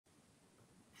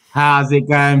How's it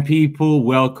going, people?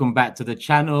 Welcome back to the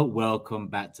channel. Welcome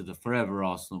back to the Forever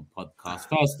Arsenal podcast.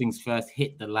 First things first,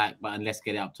 hit the like button. Let's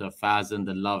get it up to 1,000.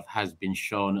 The love has been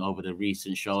shown over the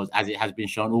recent shows, as it has been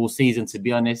shown all season, to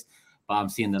be honest. But I'm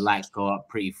seeing the likes go up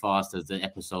pretty fast as the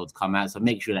episodes come out. So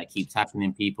make sure that keeps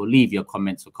happening, people. Leave your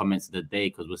comments for comments of the day,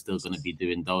 because we're still going to be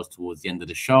doing those towards the end of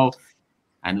the show.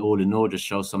 And all in all, just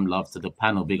show some love to the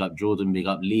panel. Big up Jordan, big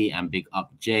up Lee, and big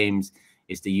up James.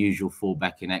 It's the usual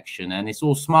fullback in action, and it's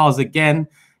all smiles again.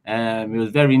 It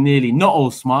was very nearly not all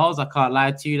smiles. I can't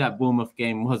lie to you. That Bournemouth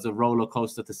game was a roller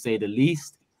coaster, to say the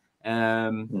least.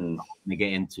 I'm going to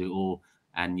get into it all,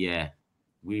 and yeah,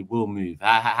 we will move.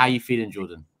 How you feeling,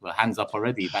 Jordan? Well, hands up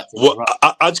already.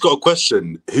 I just got a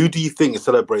question. Who do you think is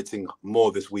celebrating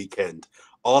more this weekend?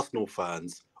 Arsenal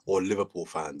fans or Liverpool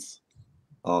fans?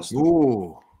 Arsenal.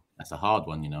 Ooh, that's a hard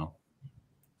one, you know.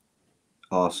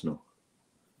 Arsenal.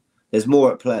 There's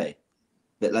more at play.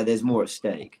 There's more at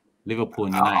stake. Liverpool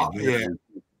and United. Yeah.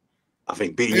 I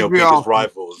think beating your biggest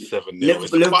rivals 7-0.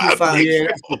 Liverpool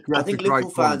fans. I think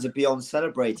Liverpool fans are beyond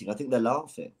celebrating. I think they're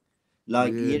laughing.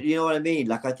 You know what I mean?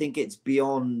 I think it's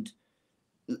beyond.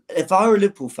 If I were a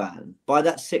Liverpool fan, by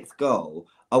that 6th goal,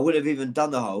 I wouldn't have even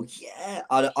done the whole. Yeah,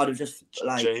 I'd have just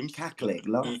James, cackling.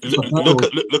 Look at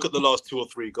the last 2 or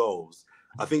 3 goals.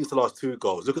 I think it's the last 2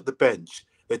 goals. Look at the bench.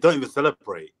 They don't even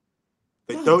celebrate.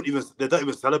 They don't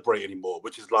even celebrate anymore,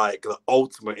 which is like the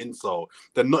ultimate insult.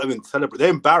 They're not even celebrating.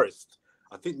 They're embarrassed.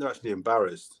 I think they're actually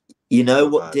embarrassed. You know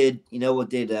what did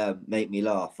make me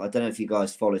laugh? I don't know if you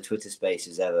guys follow Twitter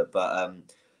Spaces ever, but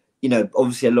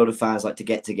obviously a lot of fans like to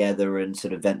get together and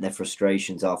sort of vent their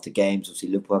frustrations after games. Obviously,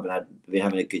 Liverpool haven't been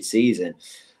having a good season,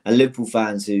 and Liverpool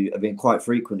fans who have been quite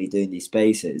frequently doing these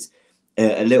spaces,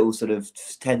 a little sort of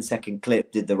 10-second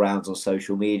clip did the rounds on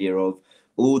social media of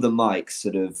all the mics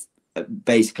sort of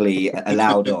basically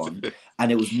allowed on,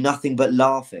 and it was nothing but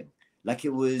laughing.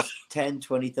 It was 10,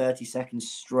 20, 30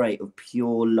 seconds straight of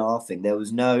pure laughing. There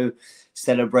was no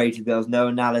celebrating, there was no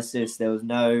analysis, there was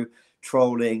no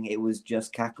trolling. It was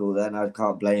just cackle, and I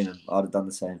can't blame him. I'd have done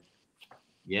the same.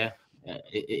 Yeah.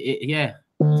 Yeah.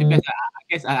 I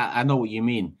guess I know what you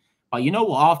mean. But you know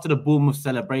what? After the Bournemouth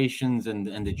celebrations and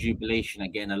the jubilation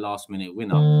at getting a last-minute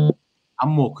winner, I'm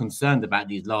more concerned about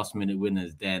these last-minute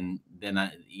winners than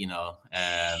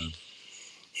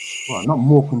well, not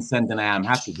more concerned than I am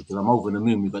happy, because I'm over the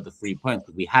moon. We got the 3 points,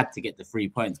 but we had to get the 3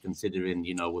 points considering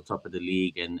we're top of the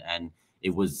league, and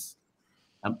it was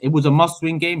a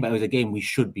must-win game, but it was a game we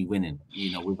should be winning,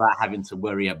 without having to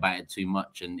worry about it too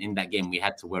much. And in that game, we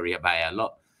had to worry about it a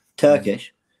lot.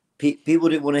 Turkish people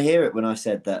didn't want to hear it when I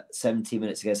said that 17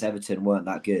 minutes against Everton weren't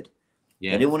that good.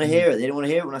 Yeah, they didn't want to hear it. They didn't want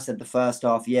to hear it when I said the first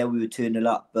half, we were 2-0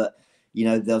 up, but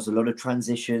there was a lot of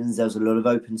transitions, there was a lot of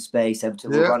open space,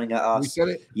 Everton were running at us.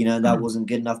 And that wasn't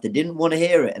good enough. They didn't want to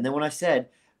hear it. And then when I said,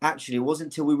 actually, it wasn't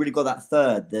until we really got that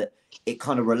third that it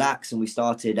kind of relaxed and we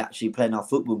started actually playing our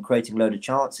football and creating a load of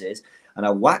chances. And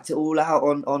I whacked it all out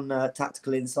on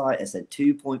Tactical Insight. I said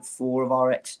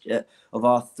 2.4 of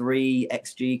our 3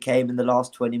 XG came in the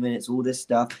last 20 minutes, all this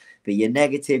stuff. But you're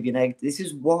negative. This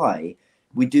is why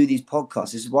we do these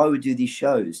podcasts. This is why we do these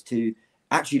shows, to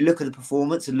actually look at the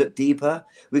performance and look deeper.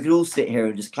 We could all sit here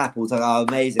and just clap all the time. Oh,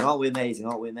 amazing. Aren't we amazing?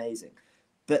 Aren't we amazing?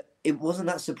 But it wasn't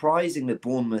that surprising that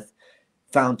Bournemouth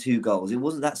found 2 goals. It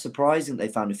wasn't that surprising that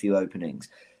they found a few openings.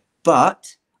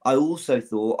 But I also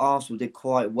thought Arsenal did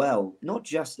quite well, not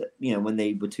just when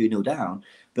they were 2-0 down,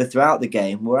 but throughout the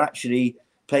game, we're actually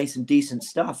playing some decent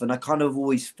stuff. And I kind of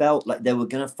always felt like they were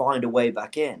going to find a way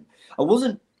back in.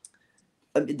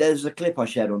 There's a clip I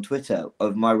shared on Twitter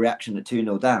of my reaction at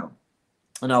 2-0 down.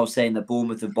 And I was saying that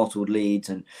Bournemouth have bottled leads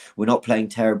and we're not playing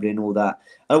terribly and all that.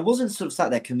 And I wasn't sort of sat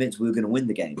there convinced we were going to win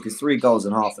the game, because 3 goals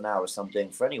in half an hour is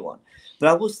something for anyone. But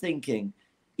I was thinking,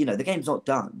 the game's not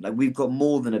done. We've got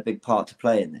more than a big part to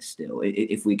play in this still,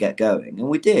 if we get going. And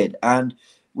we did. And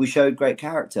we showed great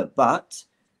character. But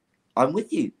I'm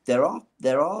with you. There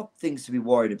are things to be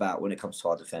worried about when it comes to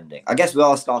our defending. I guess we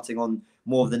are starting on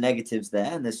more of the negatives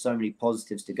there, and there's so many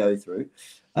positives to go through.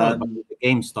 But the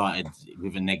game started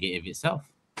with a negative itself.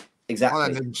 Exactly.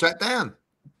 And then shut down.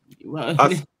 Well,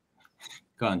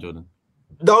 go on, Jordan.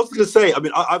 No, I was going to say,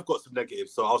 I've got some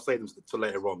negatives, so I'll say them to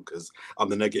later on, because I'm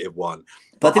the negative one.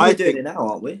 But I think we're doing it now,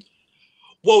 aren't we?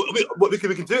 Well, we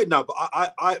can do it now, but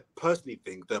I personally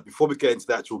think that before we get into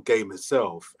the actual game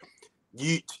itself,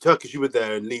 Turkish, you were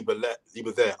there, and Lee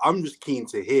were there. I'm just keen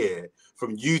to hear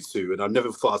from you two, and I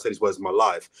never thought I'd say these words in my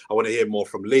life. I want to hear more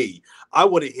from Lee. I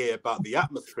want to hear about the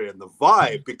atmosphere and the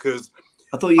vibe, because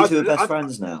I thought you two were best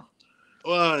friends now.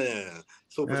 Well, yeah.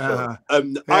 I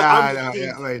mean,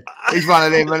 he's one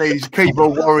of them, and he's a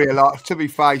keyboard warrior. Like, to be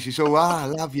fair, it's all, I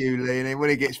love you, Lee. And then when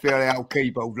he gets fairly old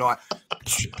keyboard, like,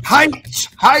 hate.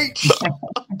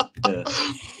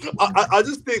 I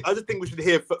just think we should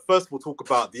hear first of all talk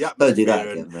about the atmosphere. Don't do that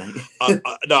again, mate.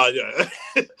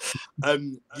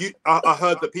 I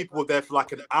heard that people were there for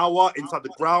like an hour inside the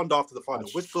ground after the final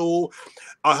whistle.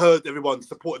 I heard everyone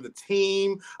supporting the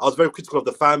team. I was very critical of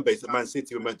the fan base at Man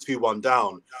City. We went 2-1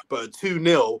 down, but at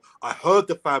 2-0, I heard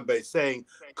the fan base saying,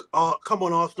 "Come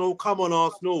on, Arsenal! Come on,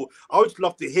 Arsenal!" I would just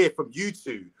love to hear from you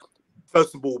two.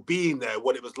 First of all, being there,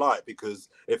 what it was like, because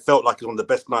it felt like it was one of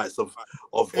the best nights of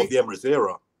the Emirates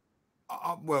era.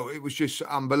 Well, it was just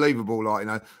unbelievable. Like, you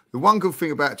know, the one good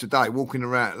thing about today, walking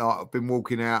around, like I've been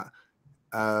walking out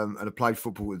and I played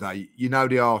football today. You know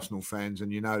the Arsenal fans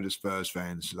and you know the Spurs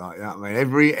fans. Like, you know what I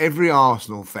mean, every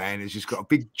Arsenal fan has just got a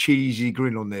big cheesy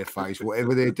grin on their face,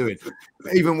 whatever they're doing.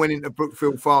 Even went into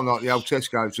Brookfield Farm, like the old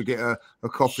Tesco, to get a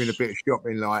coffee and a bit of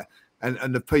shopping, like.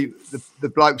 And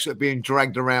the blokes that are being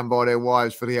dragged around by their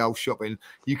wives for the old shopping,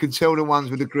 you can tell the ones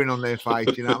with a grin on their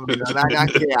face, you know what I mean? They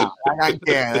don't care. They don't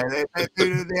care. They're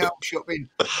doing the old shopping.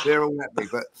 They're all happy.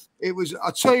 But it was,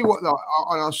 I'll tell you what, like,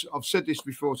 I've said this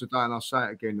before today and I'll say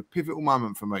it again, the pivotal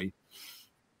moment for me,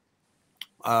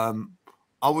 I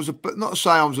was, not to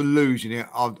say I was losing it,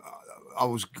 I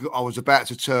was about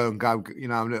to turn, go, you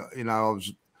know, I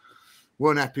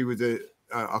weren't happy with the,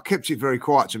 I kept it very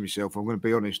quiet to myself. I'm going to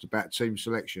be honest about team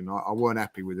selection. I weren't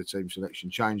happy with the team selection,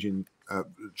 changing,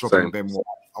 dropping Ben White.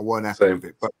 I weren't happy with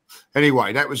it. But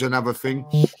anyway, that was another thing.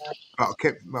 But I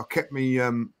kept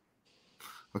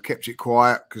it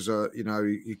quiet because you know,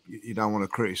 you don't want to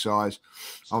criticise.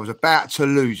 I was about to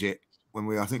lose it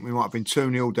when I think we might have been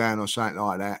 2-0 down or something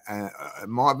like that. It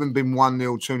might have been 1-0,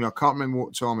 2-0. I can't remember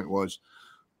what time it was,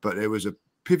 but there was a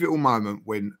pivotal moment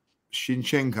when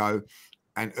Zinchenko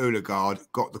and Odegaard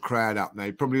got the crowd up.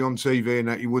 Now, probably on TV and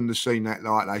that you wouldn't have seen that.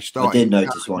 Like, they started. I did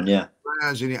notice one, yeah,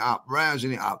 rousing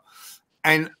it up,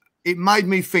 and it made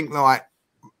me think, like,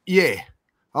 yeah,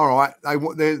 all right, they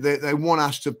want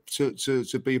us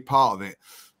to be a part of it,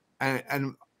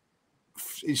 and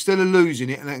instead of losing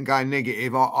it and then going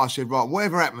negative, I said, right,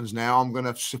 whatever happens now, I'm going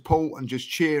to support and just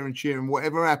cheer, and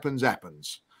whatever happens.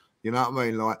 You know what I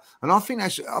mean? Like, and I think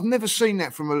I've never seen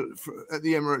that at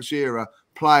the Emirates era,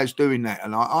 players doing that.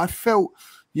 And I felt,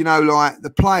 you know, like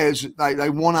the players, they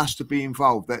want us to be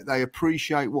involved. They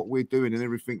appreciate what we're doing and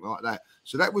everything like that.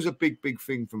 So that was a big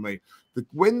thing for me. But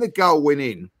when the goal went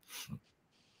in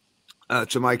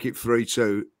to make it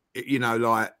 3-2, you know,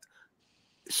 like,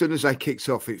 as soon as they kicked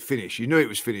off, it finished. You knew it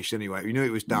was finished anyway. You knew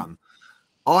it was done.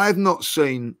 I have not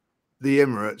seen the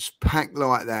Emirates packed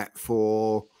like that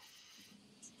for...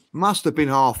 Must have been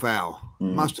half hour.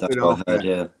 Must have been half hour.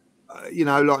 Yeah. You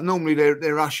know, like normally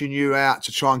they're ushering you out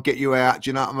to try and get you out. Do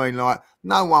you know what I mean? Like,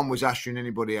 no one was ushering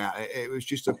anybody out. It was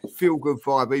just a feel-good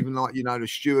vibe. Even like, you know, the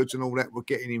stewards and all that were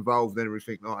getting involved and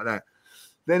everything like that.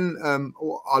 Then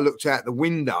I looked out the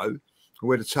window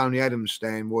where the Tony Adams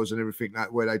stand was and everything,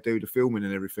 like where they do the filming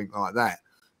and everything like that.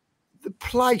 The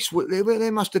place,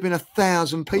 there must have been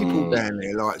 1,000 people down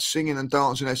there, like singing and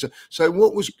dancing. So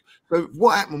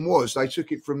what happened was they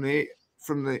took it from the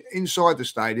inside the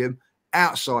stadium,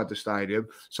 outside the stadium.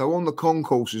 So on the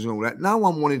concourses and all that, no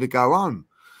one wanted to go home,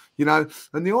 you know.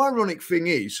 And the ironic thing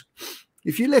is,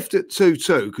 if you left at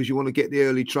 2-2 because you want to get the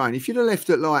early train, if you'd have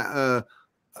left at like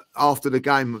after the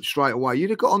game straight away, you'd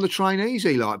have got on the train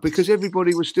easy, like, because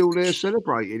everybody was still there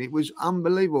celebrating. It was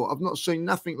unbelievable. I've not seen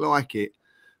nothing like it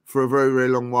for a very, very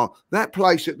long while. That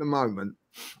place at the moment,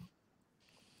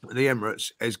 the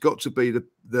Emirates, has got to be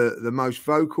the most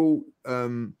vocal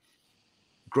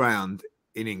ground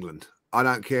in England. I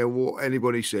don't care what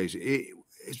anybody says.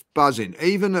 It's buzzing.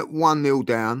 Even at 1-0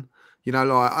 down, you know,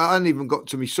 like, I hadn't even got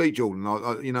to my seat, Jordan.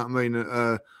 You know what I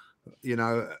mean? You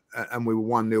know, and we were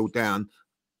 1-0 down.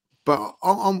 But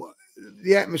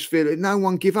the atmosphere, no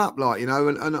one give up, like, you know,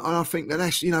 and I think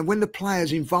that's, you know, when the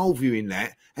players involve you in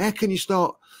that, how can you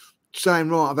start saying,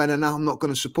 right, I've had enough, I'm not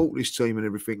going to support this team and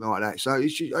everything like that. So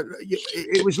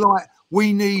it was like,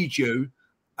 we need you,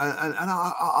 and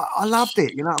I loved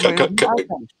it. You know what I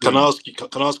mean? Can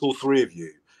I ask all three of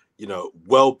you? You know,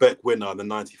 Welbeck winner in the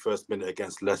 91st minute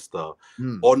against Leicester,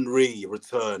 Henry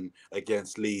return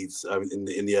against Leeds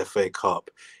in the FA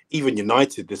Cup. Even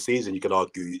United this season, you could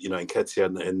argue, you know,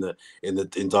 Nketiah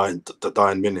in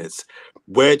dying minutes.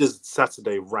 Where does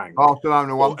Saturday rank?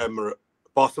 Barcelona one.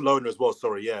 Barcelona as well.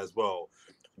 Sorry, yeah, as well.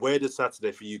 Where does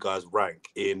Saturday for you guys rank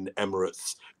in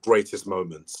Emirates' greatest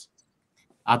moments?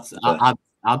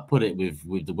 I'd put it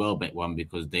with the Welbeck one,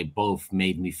 because they both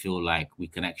made me feel like we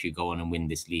can actually go on and win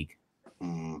this league.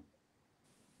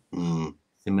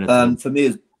 Similar to for me, it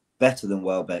was better than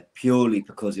Welbeck purely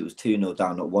because it was 2-0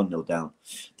 down, not 1-0 down.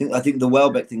 I think the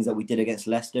Welbeck things that we did against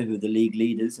Leicester, who are the league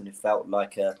leaders, and it felt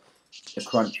like a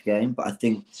crunch game. But I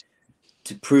think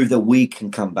to prove that we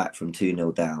can come back from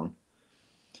 2-0 down,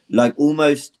 like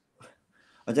almost,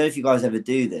 I don't know if you guys ever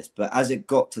do this, but as it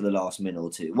got to the last minute or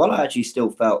two, while I actually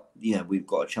still felt, we've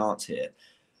got a chance here,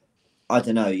 I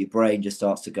don't know, your brain just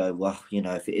starts to go, well,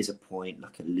 if it is a point,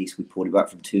 like at least we pulled it back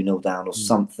from 2-0 down or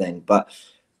something. But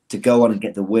to go on and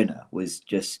get the winner was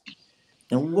just,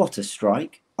 what a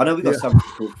strike. I know we've got something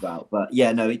to talk about, but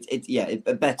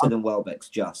it's better than Welbeck's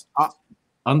just.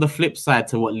 On the flip side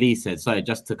to what Lee said, sorry,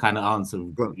 just to kind of answer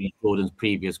Gordon's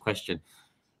previous question.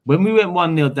 When we went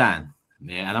 1-0 down,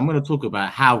 and I'm going to talk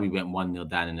about how we went 1-0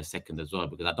 down in a second as well,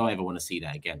 because I don't ever want to see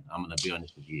that again. I'm going to be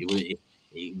honest with you.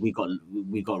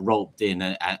 We got roped in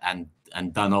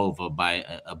and done over by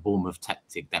a Bournemouth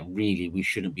tactic that really we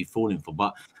shouldn't be falling for.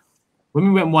 But when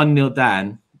we went 1-0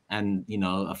 down, and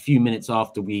a few minutes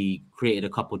after we created a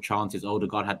couple of chances,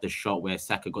 Odegaard had the shot where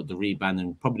Saka got the rebound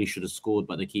and probably should have scored,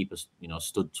 but the keeper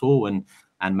stood tall and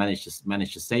managed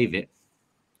to save it.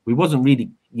 We wasn't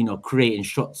really creating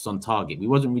shots on target. We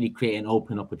wasn't really creating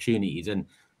open opportunities, and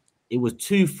it was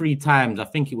 2-3 times. I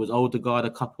think it was Odegaard,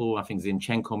 a couple. I think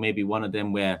Zinchenko, maybe one of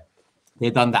them, where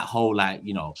they done that whole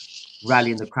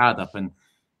rallying the crowd up. And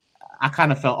I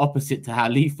kind of felt opposite to how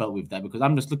Lee felt with that, because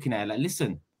I'm just looking at it like,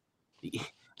 listen,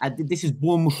 this is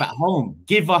Bournemouth at home.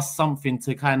 Give us something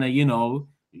to kind of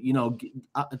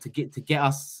to get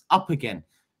us up again,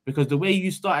 because the way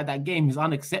you started that game is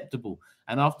unacceptable.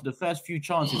 And after the first few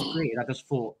chances created, I just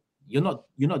thought you're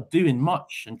not doing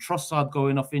much. And Trossard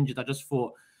going off injured, I just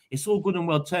thought, it's all good and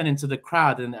well turning to the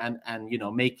crowd and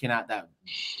making out that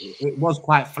it was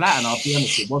quite flat. And I'll be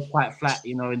honest, it was quite flat,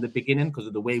 in the beginning because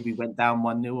of the way we went down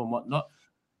 1-0 and whatnot.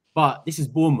 But this is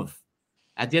Bournemouth.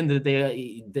 At the end of the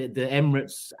day, the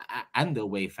Emirates and the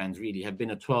away fans really have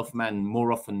been a 12th man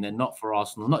more often than not for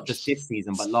Arsenal, not just this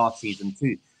season, but last season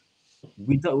too.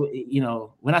 We don't,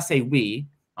 when I say we,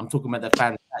 I'm talking about the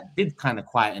fans that did kind of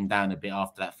quieten down a bit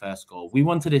after that first goal. We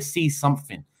wanted to see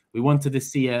something. We wanted to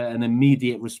see an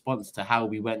immediate response to how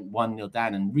we went 1-0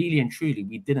 down. And really and truly,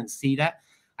 we didn't see that.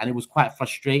 And it was quite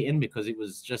frustrating because it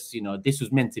was just, this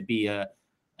was meant to be an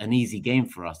easy game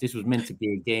for us. This was meant to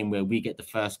be a game where we get the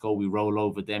first goal, we roll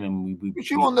over them, and we was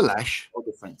you on the lash?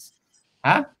 Difference.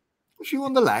 Huh? Was you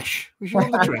on the lash? Was you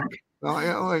on the track?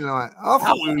 I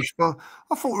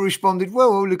thought we responded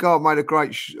well. Odegaard made a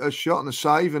great shot and a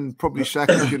save, and probably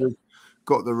Saka should have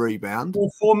got the rebound.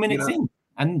 4 minutes in.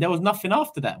 And there was nothing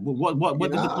after that. What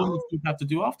did the Bournemouth team have to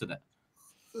do after that?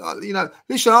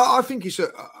 Listen, I think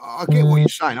I get what you're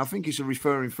saying. I think it's a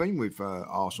referring theme with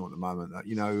Arsenal at the moment.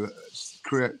 That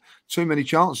create too many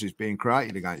chances being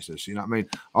created against us. You know what I mean?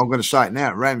 I'm going to say it now.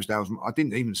 At Ramsdale's, I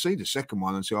didn't even see the second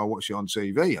one until I watched it on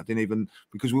TV. I didn't even,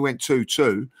 because we went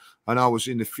 2-2, and I was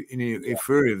in the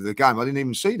fury of the game. I didn't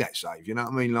even see that save. You know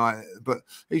what I mean? But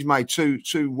he's made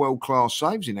two world-class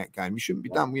saves in that game. He shouldn't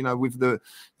be done. With the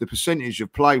percentage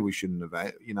of play we shouldn't have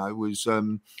had.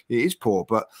 It is poor.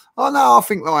 But I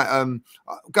think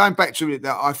going back to it,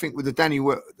 that I think with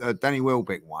the Danny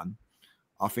Welbeck one,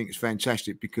 I think it's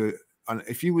fantastic because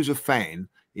if you was a fan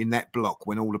in that block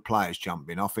when all the players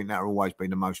jump in, I think that would always be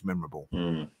the most memorable.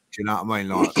 Do you know what I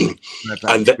mean?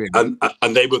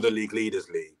 And they were the league leaders,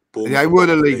 Lee. They were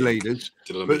the league leaders.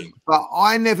 Do you know what I mean? But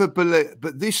I never believed.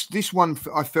 But this one,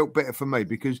 I felt better for me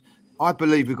because I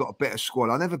believe we've got a better squad.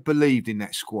 I never believed in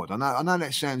that squad. I know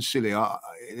that sounds silly.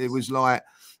 It was like,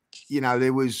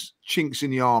 there was chinks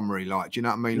in the armoury. Do you know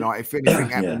what I mean? If anything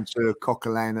happened to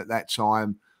Coquelin at that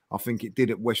time, I think it did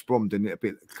at West Brom, didn't it?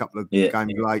 A couple of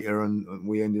games later, and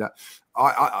we ended up.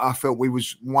 I felt we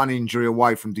was one injury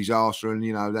away from disaster,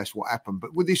 and that's what happened.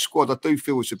 But with this squad, I do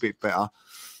feel it's a bit better.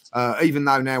 Even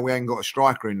though now we ain't got a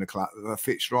striker in the club, a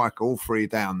fit striker, all three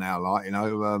down now,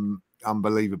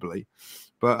 unbelievably.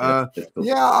 But I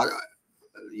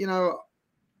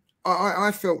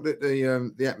felt that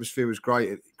the atmosphere was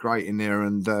great in there,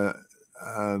 and the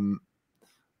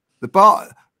bar.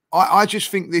 I just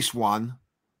think this one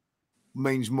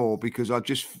means more because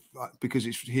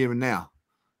it's here and now.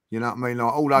 You know what I mean?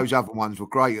 All those other ones were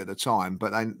great at the time,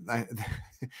 but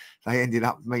they ended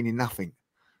up meaning nothing.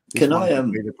 Can I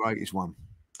be the greatest one?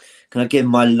 Can I give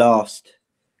my last?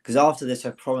 Because after this,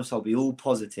 I promise I'll be all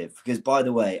positive. Because by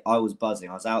the way, I was buzzing.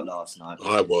 I was out last night.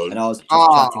 I was, and I was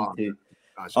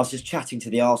just chatting to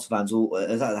the Arsenal fans. I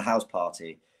was at the house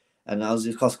party, and I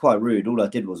was quite rude. All I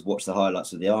did was watch the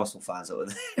highlights of the Arsenal fans that were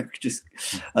there.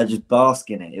 I just bask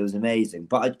in it. It was amazing.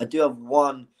 But I do have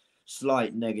one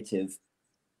slight negative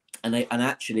And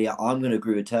actually, I'm going to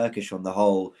agree with Turkish on the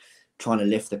whole trying to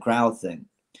lift the crowd thing.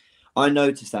 I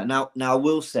noticed that. Now I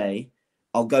will say,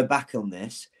 I'll go back on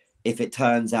this. If it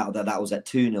turns out that was at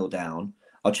 2-0 down,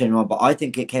 I'll change my mind. But I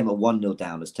think it came at 1-0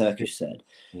 down, as Turkish said.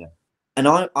 Yeah. And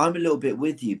I'm a little bit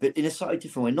with you, but in a slightly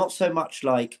different way. Not so much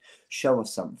like show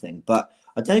us something, but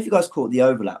I don't know if you guys caught the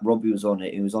overlap. Robbie was on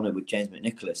it. He was on it with James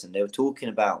McNicholas, and they were talking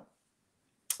about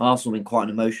Arsenal being quite an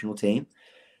emotional team.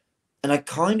 And I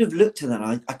kind of looked at that,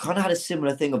 and I kind of had a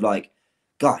similar thing of like,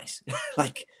 guys,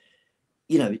 like,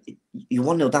 you know, you're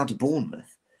 1-0 down to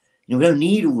Bournemouth. You know, we don't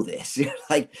need all this.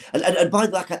 Like, and by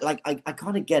the way, I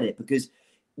kind of get it, because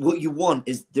what you want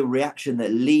is the reaction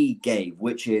that Lee gave,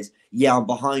 which is, yeah, I'm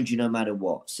behind you no matter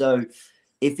what. So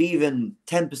if even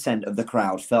 10% of the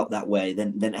crowd felt that way,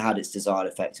 then it had its desired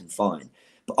effect, and fine.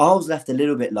 But I was left a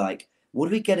little bit like, what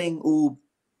are we getting all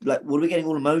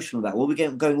emotional about? What are we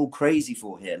going all crazy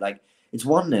for here? Like, it's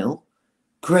 1-0,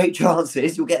 great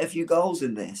chances, you'll get a few goals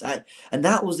in this. And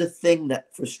that was the thing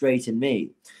that frustrated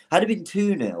me. Had it been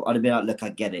 2-0, I'd have been like, look, I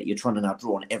get it. You're trying to now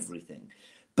draw on everything.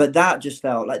 But that just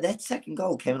felt like their second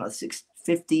goal came in like the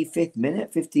 55th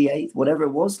minute, 58th, whatever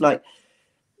it was. Like,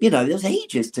 you know, there's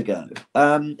ages to go.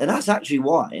 And that's actually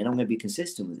why, and I'm going to be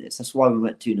consistent with this, that's why we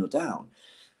went 2-0 down.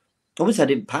 Obviously, I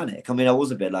didn't panic. I mean, I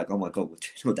was a bit like, oh my God, we're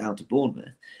 2-0 down to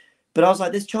Bournemouth. But I was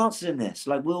like, there's chances in this.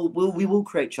 Like, we will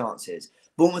create chances.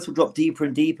 Bournemouth will drop deeper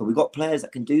and deeper. We've got players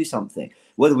that can do something.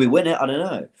 Whether we win it, I don't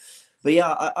know. But yeah,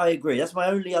 I agree. That's my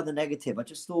only other negative. I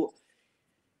just thought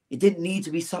it didn't need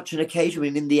to be such an occasion. I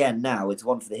mean, in the end, now it's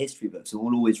one for the history books, and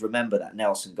we'll always remember that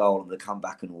Nelson goal and the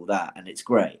comeback and all that, and it's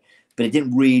great. But it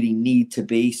didn't really need to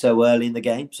be so early in the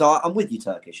game. So I'm with you,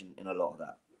 Turkish, in a lot of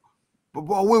that.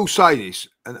 But I will say this,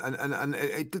 and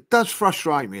it does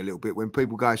frustrate me a little bit when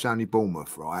people go, it's only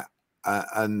Bournemouth, right?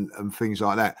 And things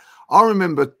like that. I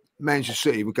remember Manchester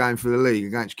City were going for the league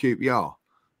against QPR.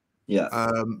 Yeah.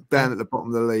 Down at the bottom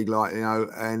of the league, like, you know,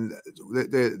 and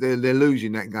they're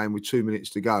losing that game with 2 minutes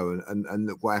to go, and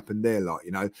look what happened there. Like,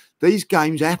 you know, these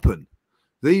games happen.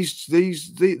 There's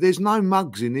no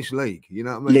mugs in this league. You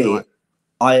know what I mean? Lee,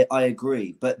 like, I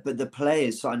agree, but the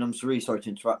players, and I'm really sorry to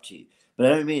interrupt you, but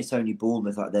I don't mean it's only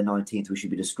Bournemouth, like they're 19th, we should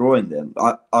be destroying them.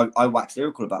 I waxed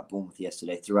lyrical about Bournemouth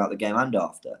yesterday throughout the game and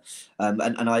after.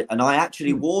 And I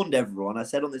actually warned everyone. I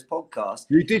said on this podcast,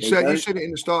 you did say, you said it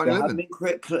in the starting 11. They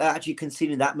haven't been actually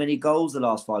conceding that many goals the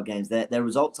last 5 games. Their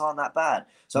results aren't that bad.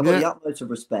 So I've got the utmost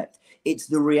of respect. It's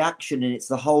the reaction, and it's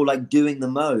the whole like doing the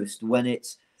most when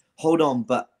it's, hold on,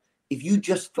 but if you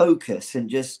just focus and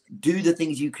just do the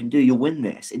things you can do, you'll win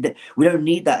this. We don't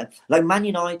need that. Like Man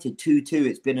United 2-2,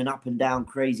 it's been an up and down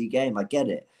crazy game. I get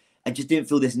it. I just didn't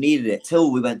feel this needed it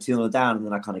till we went 2-0 down, and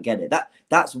then I kind of get it.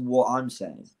 That's what I'm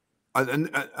saying.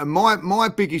 And my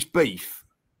biggest beef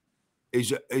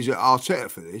is at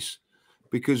Arteta for this,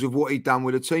 because of what he'd done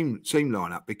with the team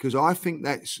lineup. Because I think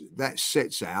that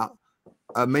sets out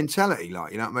a mentality,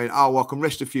 like, you know what I mean? Oh, I can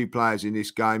rest a few players in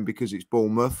this game because it's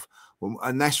Bournemouth.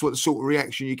 And that's what the sort of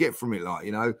reaction you get from it, like,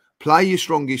 you know, play your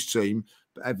strongest team,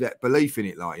 but have that belief in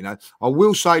it, like, you know. I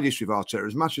will say this with Arteta,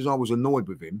 as much as I was annoyed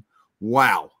with him,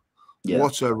 wow,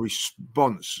 what a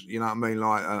response, you know what I mean,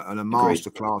 like, and a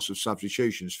masterclass of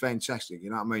substitutions, fantastic, you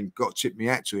know what I mean, got to tip me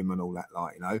hat to him and all that,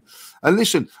 like, you know. And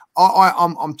listen,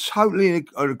 I'm totally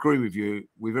agree with you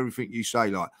with everything you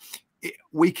say, like,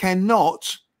 we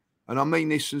cannot, and I mean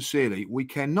this sincerely, we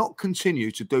cannot continue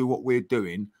to do what we're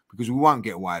doing because we won't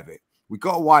get away with it. We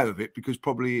got away with it because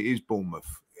probably it is Bournemouth,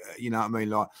 you know what I mean?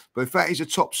 Like, but if that is a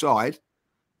top side,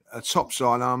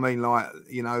 I mean, like,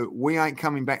 you know, we ain't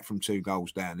coming back from 2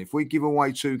 goals down. If we give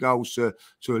away 2 goals to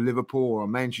a Liverpool or a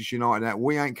Manchester United,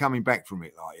 we ain't coming back from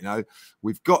it, like, you know.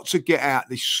 We've got to get out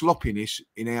this sloppiness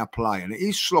in our play. And it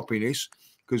is sloppiness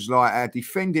because, like, our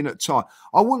defending at time,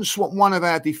 I wouldn't swap one of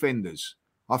our defenders.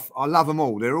 I love them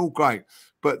all. They're all great.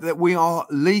 But that we are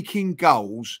leaking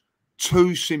goals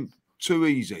too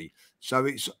easy. So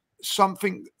it's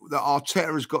something that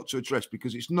Arteta has got to address,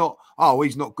 because it's not, oh,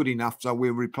 he's not good enough, so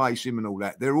we'll replace him and all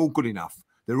that. They're all good enough.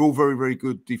 They're all very, very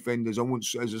good defenders. I wouldn't,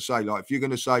 as I say, like, if you're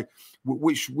going to say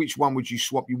which one would you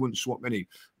swap, you wouldn't swap any.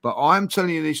 But I'm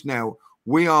telling you this now,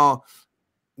 we will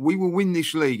win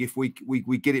this league if we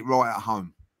get it right at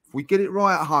home. If we get it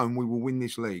right at home, we will win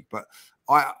this league. But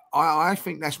I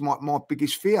think that's my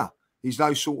biggest fear, is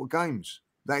those sort of games.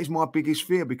 That is my biggest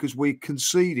fear, because we're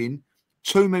conceding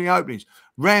too many openings.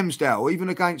 Ramsdale, even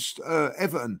against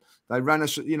Everton, they ran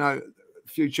us, you know, a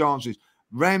few chances.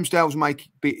 Ramsdale's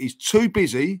is too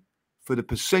busy for the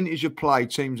percentage of play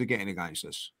teams are getting against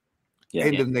us.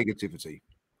 End of negativity.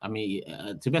 I mean,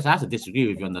 to be honest, I have to disagree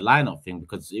with you on the lineup thing,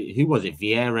 because who was it?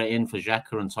 Vieira in for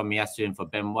Xhaka and Tomiyasu in for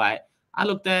Ben White. I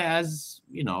looked at it as,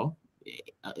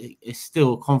 it's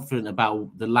still confident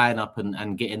about the lineup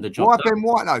and getting the job Why done. Ben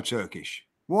White though, Turkish?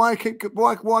 Why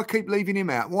keep leaving him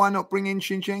out? Why not bring in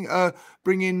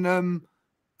bring in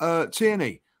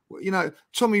Tierney?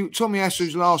 Tommy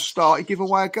Asu's last start, he gave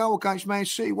away a goal against Man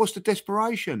City. What's the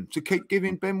desperation to keep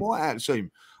giving Ben White out the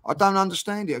team? I don't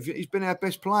understand it. He's been our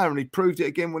best player and he proved it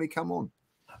again when he come on.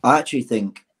 I actually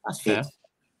think that's fair.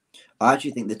 I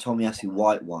actually think the Tomiyasu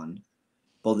White one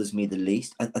bothers me the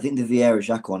least. I think the Vieira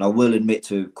Xhaka one, I will admit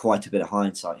to quite a bit of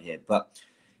hindsight here, but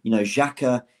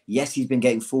Xhaka, yes, he's been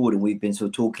getting forward and we've been sort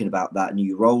of talking about that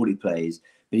new role he plays,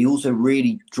 but he also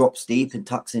really drops deep and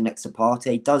tucks in next to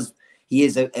Partey. He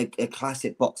is a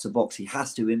classic box-to-box. He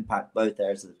has to impact both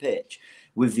areas of the pitch.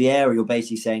 With Vieira, you're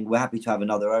basically saying we're happy to have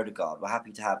another Odegaard, we're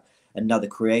happy to have another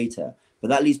creator, but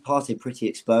that leaves Partey pretty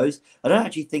exposed. I don't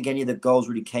actually think any of the goals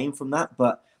really came from that,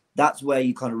 but that's where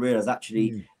you kind of realise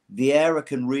actually Vieira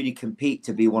can really compete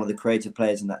to be one of the creative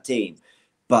players in that team.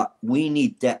 But we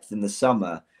need depth in the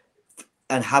summer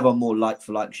and have a more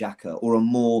like-for-like Xhaka or a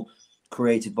more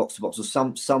creative box-to-box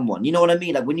or someone. You know what I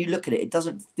mean? Like when you look at it, it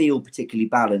doesn't feel particularly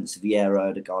balanced, Vieira,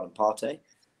 Odegaard and Partey.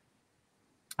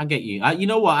 I get you. You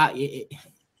know what?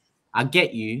 I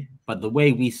get you, but the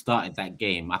way we started that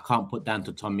game, I can't put down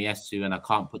to Tomiyasu and I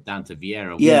can't put down to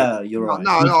Vieira. You're right.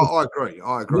 No, I agree.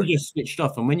 We just switched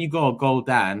off. And when you go a goal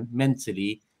down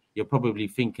mentally, you're probably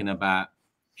thinking about,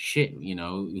 shit,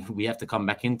 we have to come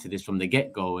back into this from the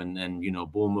get-go. And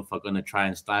Bournemouth are going to try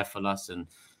and stifle us.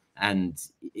 And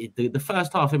the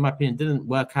first half, in my opinion, didn't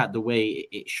work out the way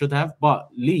it should have. But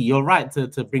Lee, you're right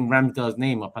to bring Ramsdale's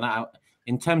name up. And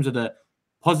in terms of the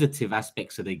positive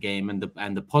aspects of the game and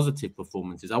the positive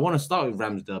performances, I want to start with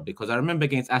Ramsdale because I remember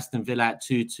against Aston Villa at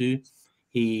 2-2,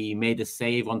 he made a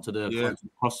save onto the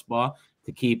crossbar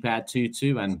to keep it at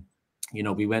 2-2,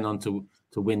 and we went on to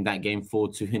win that game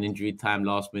 4-2 in injury time,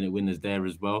 last minute winners there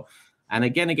as well. And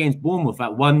again against Bournemouth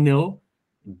at 1-0,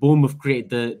 Bournemouth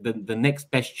created the next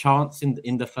best chance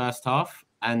in the first half,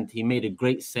 and he made a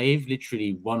great save,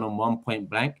 literally one-on-one,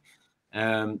 point blank.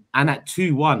 And at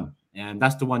 2-1. And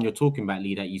that's the one you're talking about,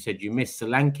 Lee, that you said you missed,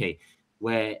 Solanke,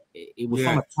 where it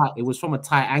was from a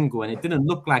tight angle and it didn't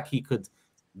look like he could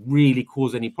really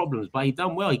cause any problems. But he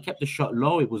done well. He kept the shot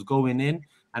low. It was going in,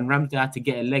 and Ramsdale had to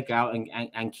get a leg out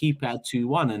and keep it at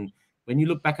 2-1. And when you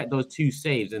look back at those two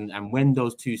saves and when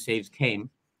those two saves came,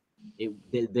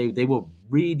 they were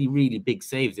really, really big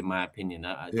saves, in my opinion.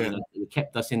 It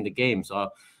kept us in the game. So,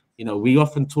 we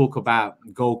often talk about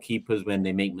goalkeepers when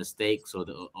they make mistakes or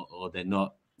they're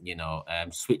not,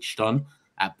 switched on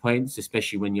at points,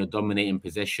 especially when you're dominating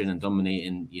possession and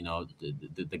dominating,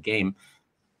 the game.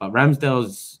 But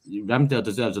Ramsdale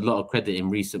deserves a lot of credit in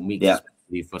recent weeks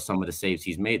for some of the saves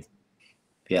he's made.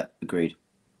 Yeah, agreed.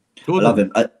 Jordan. I love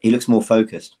him. He looks more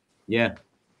focused. Yeah.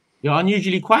 You're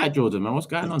unusually quiet, Jordan, man. What's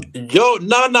going on? No,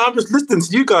 I'm just listening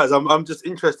to you guys. I'm just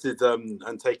interested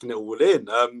and taking it all in.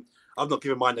 I'm not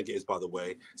giving my negatives, by the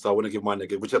way, so I want to give my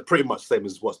negatives, which are pretty much the same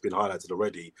as what's been highlighted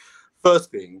already.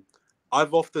 First thing,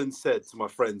 I've often said to my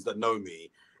friends that know me,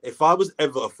 if I was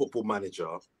ever a football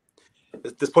manager,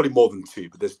 there's probably more than two,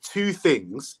 but there's two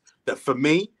things that for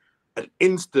me, an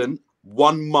instant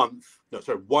 1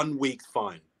 week's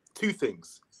fine. Two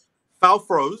things. Foul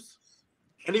throws.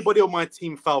 Anybody on my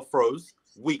team foul throws,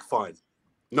 week fine.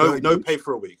 No pay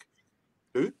for a week.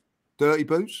 Who? Dirty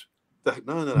boots?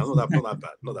 No, not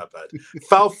that bad.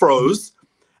 Foul throws,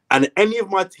 and any of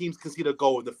my teams concede a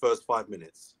goal in the first 5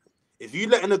 minutes. If you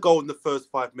let in a goal in the first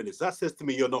 5 minutes, that says to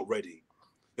me you're not ready.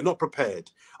 You're not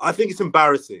prepared. I think it's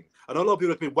embarrassing. I know a lot of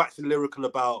people have been waxing lyrical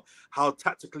about how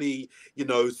tactically,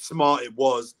 smart it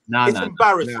was. It's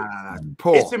embarrassing.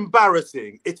 It's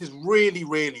embarrassing. It is really,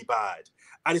 really bad.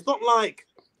 And it's not like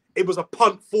it was a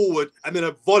punt forward and then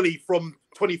a volley from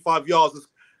 25 yards.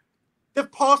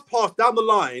 They've passed down the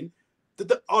line.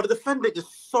 The defender is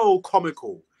so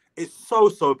comical. It's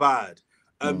so bad.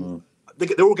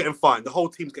 They're all getting fined. The whole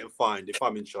team's getting fined if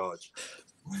I'm in charge.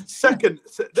 Second,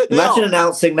 imagine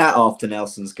announcing that after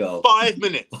Nelson's goal. 5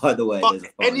 minutes. By the way,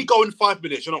 any goal in 5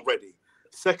 minutes, you're not ready.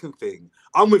 Second thing,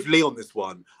 I'm with Lee on this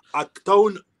one. I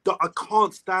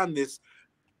can't stand this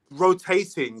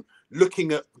rotating,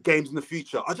 looking at games in the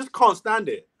future. I just can't stand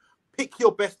it. Pick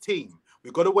your best team.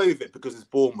 We got away with it because it's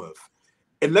Bournemouth.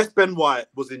 Unless Ben White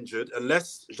was injured,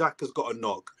 unless Xhaka's got a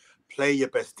knock, play your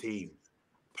best team.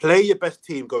 Play your best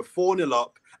team. Go 4-0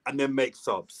 up and then make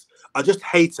subs. I just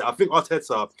hate it. I think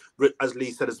Arteta, as Lee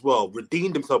said as well,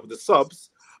 redeemed himself with the subs,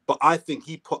 but I think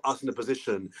he put us in a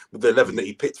position with the 11 that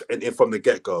he picked in from the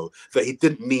get-go that he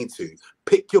didn't need to.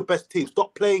 Pick your best team.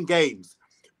 Stop playing games.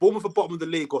 Bournemouth are bottom of the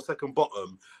league or second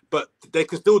bottom, but they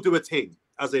can still do a team.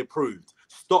 as they proved.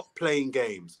 Stop playing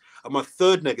games. And my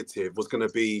third negative was going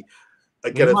to be,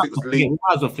 again, we I think it was Lee.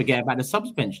 might as well forget about the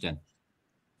subs bench then.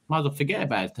 Might as well forget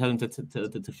about it. Tell them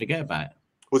to forget about it.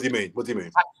 What do you mean? What do you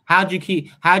mean? How do you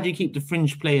keep the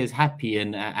fringe players happy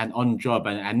and on job,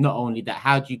 and not only that,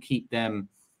 how do you keep them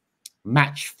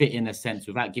match fit in a sense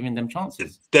without giving them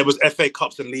chances? There was FA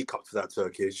Cups and League Cups for that,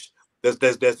 Turkish. There's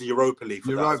the Europa League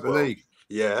for that as well. League.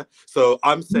 Yeah. So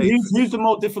I'm saying who's the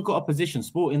more difficult opposition,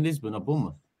 Sporting Lisbon or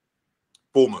Bournemouth?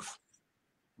 Bournemouth.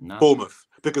 No. Bournemouth.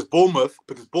 Because Bournemouth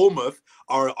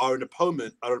are an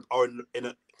opponent are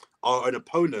an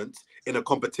opponent in a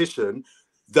competition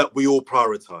that we all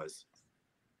prioritize.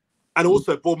 And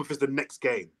also Bournemouth is the next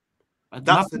game.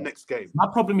 That's the next game. My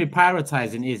problem with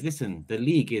prioritizing is, listen, the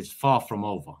league is far from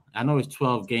over. I know it's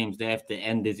 12 games there. If the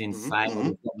end is in sight,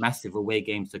 we've got massive away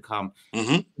games to come.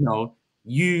 You know,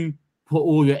 you put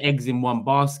all your eggs in one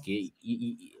basket.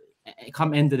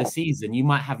 Come end of the season, you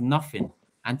might have nothing.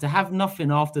 And to have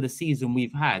nothing after the season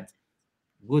we've had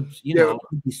would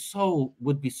be so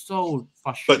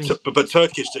frustrating. But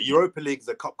Turkish, the Europa League is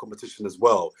a cup competition as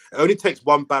well. It only takes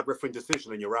one bad referee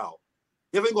decision and you're out.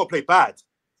 You haven't got to play bad.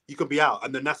 You could be out,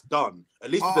 and then that's done.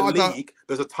 At least with the league,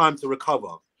 there's a time to recover,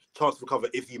 chance to recover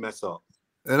if you mess up.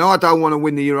 And I don't want to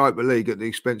win the Europa League at the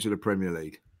expense of the Premier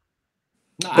League.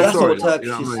 No, that's what Turkish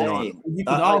is saying. You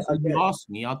could ask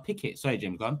me, I'd pick it. Sorry,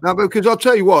 Jim, go on. No, because I'll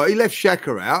tell you what, he left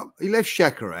Xhaka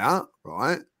out.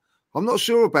 Right? I'm not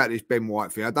sure about this Ben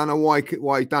White thing. I don't know why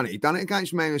he done it. He done it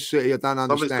against Man City. I don't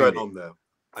understand. Something's going on there.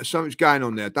 Something's going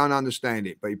on there. I don't understand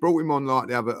it. But he brought him on like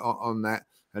the other on that,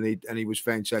 and he was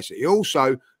fantastic. He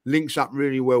also links up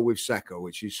really well with Saka,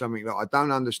 which is something that I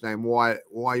don't understand why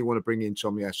you want to bring in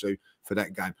Tomiyasu for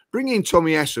that game. Bring in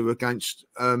Tomiyasu against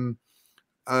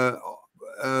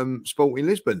Sporting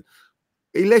Lisbon.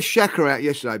 He left Xhaka out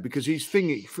yesterday because he's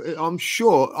thinking. I'm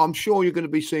sure you're going to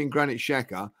be seeing Granit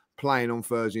Xhaka playing on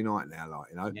Thursday night now,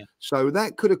 Yeah. So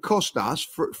that could have cost us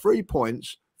 3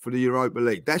 points for the Europa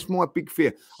League. That's my big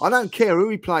fear. I don't care who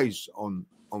he plays on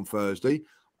Thursday.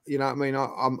 You know what I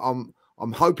mean?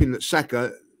 I'm hoping that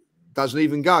Saka doesn't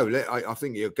even go. I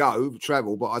think he'll go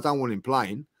travel, but I don't want him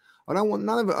playing. I don't want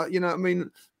none of it. You know what I mean?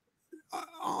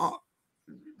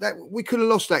 That we could have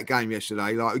lost that game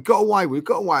yesterday. Like we got away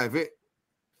with it.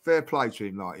 Fair play to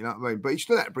him, like, you know what I mean? But he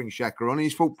still had to bring Xhaka on.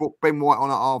 He's put Ben White on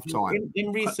at half time.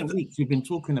 In recent weeks, we've been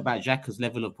talking about Xhaka's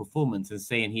level of performance and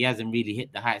saying he hasn't really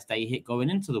hit the heights that he hit going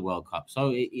into the World Cup.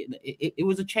 So it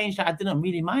was a change that I didn't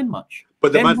really mind much.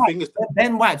 But the thing is,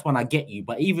 Ben White's one, I get you.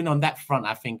 But even on that front,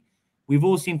 I think we've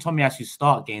all seen Tomiyasu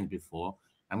start games before,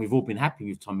 and we've all been happy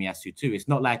with Tomiyasu too. It's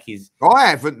not like he's... I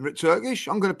haven't, Turkish.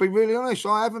 I'm going to be really honest.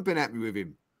 I haven't been happy with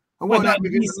him. I wasn't happy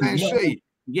with him at Man City.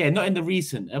 Yeah, not in the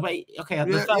recent. But okay,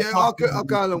 I'll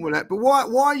go along with that. But why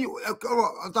are you? I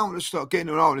don't want to start getting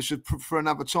on this for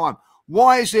another time.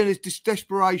 Why is there this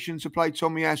desperation to play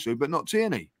Tomiyasu but not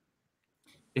Tierney?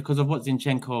 Because of what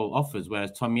Zinchenko offers,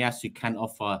 whereas Tomiyasu can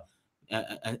offer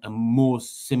a more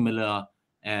similar.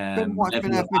 Ben White's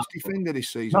been our best defender this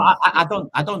season. No,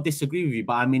 I don't disagree with you,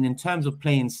 but I mean in terms of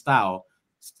playing style,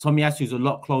 Tomiyasu is a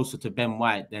lot closer to Ben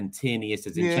White than Tierney is to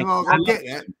Zinchenko. Yeah, well, I get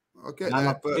that. Okay,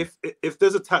 but if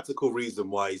there's a tactical reason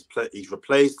why he's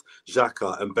replaced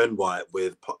Xhaka and Ben White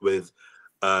with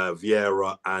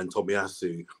Vieira and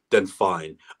Tomiyasu, then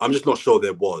fine. I'm just not sure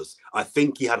there was. I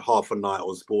think he had half a night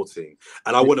on Sporting,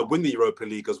 and I want to win the Europa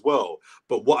League as well.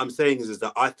 But what I'm saying is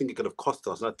that I think it could have cost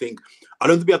us, and I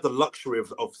don't think we have the luxury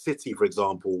of City, for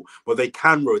example, where they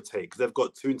can rotate because they've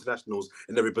got 2 internationals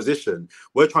in every position.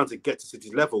 We're trying to get to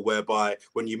City's level, whereby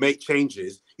when you make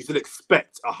changes, you still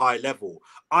expect a high level.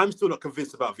 I'm still not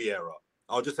convinced about Vieira.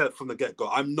 I'll just say it from the get-go.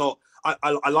 I'm not.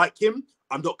 I like him.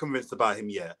 I'm not convinced about him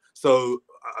yet. So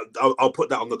I'll put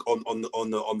that on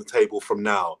the table from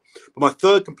now. But my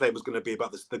third complaint was going to be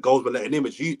about the goals we're letting in,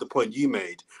 which the point you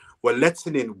made. We're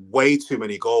letting in way too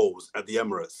many goals at the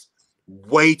Emirates.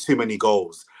 Way too many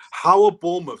goals. How are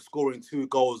Bournemouth scoring 2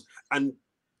 goals and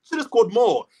should have scored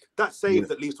more? That save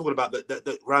that Lee's talking about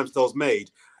that Ramsdale's made,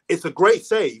 it's a great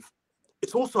save.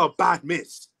 It's also a bad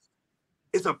miss.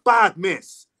 It's a bad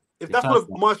miss. If that's one of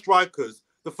my strikers,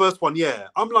 the first one, yeah,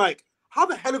 I'm like, how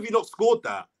the hell have you not scored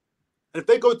that? And if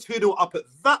they go 2-0 up at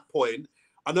that point,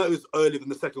 I know it was earlier than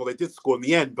the second goal. They did score in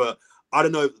the end, but I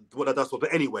don't know what that does.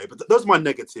 But anyway, but those are my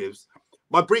negatives.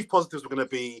 My brief positives were going to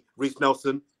be Reece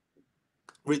Nelson.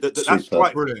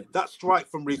 That strike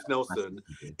from Reece Nelson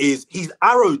is he's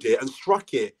arrowed it and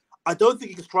struck it. I don't think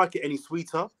he can strike it any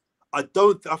sweeter. I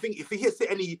think if he hits it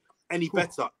any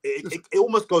better, it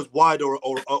almost goes wide or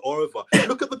over.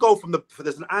 Look at the goal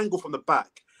there's an angle from the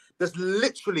back. there's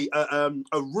literally a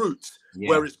route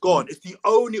where it's gone. It's the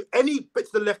only any bit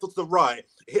to the left or to the right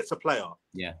it hits a player.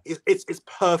 Yeah, it's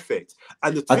perfect.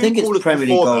 And the I think it's Premier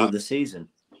League goal of the season.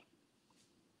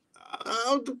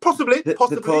 Possibly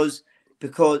because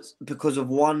of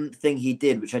one thing he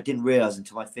did, which I didn't realize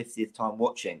until my 50th time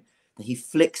watching, that he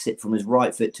flicks it from his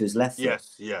right foot to his left foot.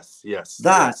 Yes.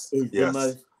 That is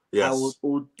the most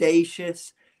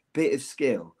audacious bit of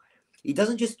skill. He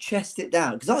doesn't just chest it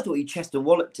down, because I thought he chest and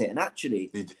walloped it. And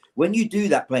actually, when you do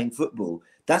that playing football,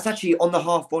 that's actually on the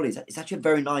half volley. It's actually a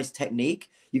very nice technique.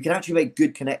 You can actually make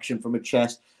good connection from a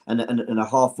chest and a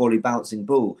half volley bouncing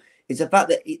ball. It's the fact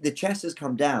that the chest has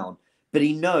come down, but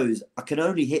he knows I can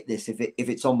only hit this if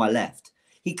it's on my left.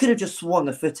 He could have just swung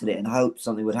a foot at it and hoped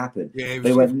something would happen. Yeah, but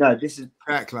he went, no, this is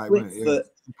quick foot,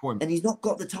 and he's not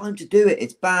got the time to do it.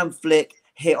 It's bam, flick,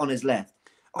 hit on his left.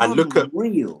 And look at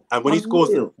when he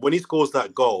scores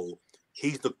that goal,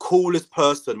 he's the coolest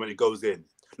person when he goes in.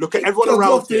 Look at everyone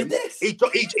around him.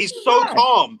 He's so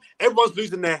calm. Everyone's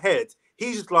losing their head.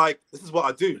 He's just like, this is what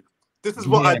I do. This is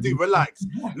what I do. Relax.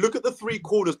 Look at the 3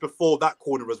 corners before that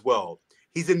corner as well.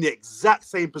 He's in the exact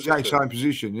same position. Same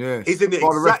position, yeah. He's in the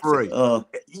exact referee.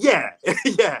 Yeah.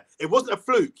 It wasn't a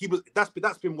fluke.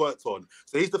 That's been worked on.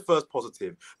 So he's the first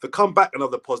positive. The comeback,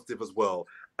 another positive as well.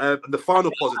 And the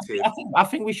final positive. I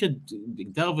think we should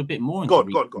delve a bit more into. Go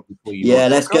on. Yeah,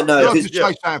 let's get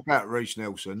say something about Reece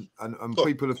Nelson, and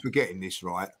people are forgetting this,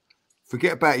 right?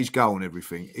 Forget about his goal and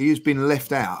everything. He has been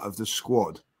left out of the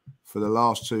squad for the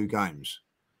last 2 games.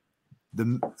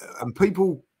 And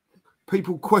people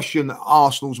question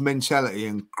Arsenal's mentality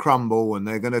and crumble, and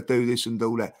they're going to do this and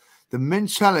do that. The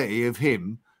mentality of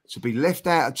him to be left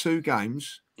out of 2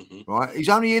 games, right? He's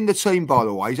only in the team, by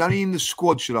the way. He's only in the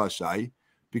squad, should I say,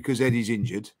 because Eddie's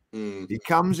injured. He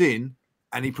comes in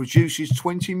and he produces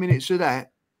 20 minutes of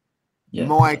that. Yeah.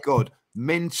 My God,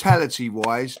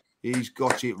 mentality-wise, he's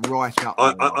got it right up.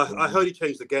 I heard he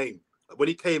changed the game. When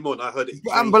he came on, I heard it.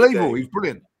 Unbelievable. He's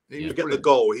brilliant. To get the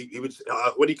goal, he was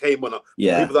when he came on.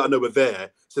 People that I know were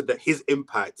there said that his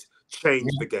impact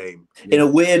changed the game. In a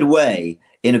weird way,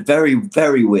 in a very,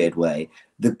 very weird way,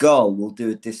 the goal will do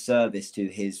a disservice to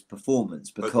his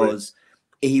performance, because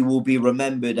he will be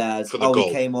remembered as,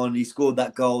 he came on, he scored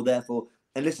that goal, therefore.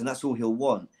 And listen, that's all he'll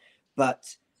want.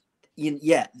 But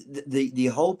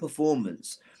the whole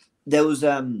performance, there was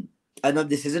and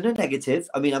this isn't a negative.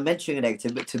 I mean, I'm mentioning a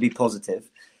negative, but to be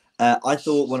positive. I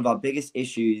thought one of our biggest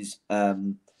issues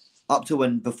up to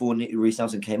before Reece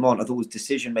Nelson came on, I thought was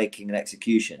decision-making and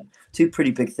execution. 2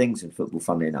 pretty big things in football,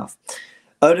 funnily enough.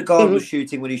 Odegaard was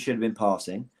shooting when he should have been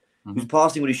passing. He was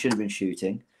passing when he should have been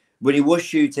shooting. When he was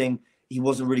shooting, he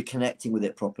wasn't really connecting with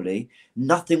it properly.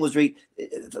 Nothing was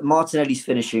Martinelli's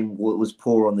finishing was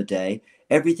poor on the day.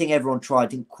 Everything everyone tried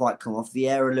didn't quite come off. The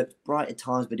error looked bright at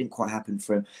times, but didn't quite happen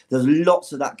for him. There's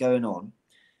lots of that going on.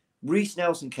 Reece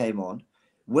Nelson came on.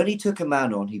 When he took a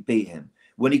man on, he beat him.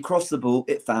 When he crossed the ball,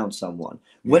 it found someone.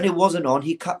 When it wasn't on,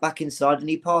 he cut back inside and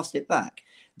he passed it back.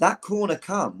 That corner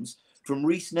comes from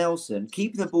Reece Nelson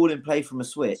keeping the ball in play from a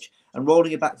switch and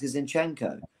rolling it back to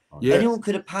Zinchenko. Yeah. Anyone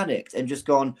could have panicked and just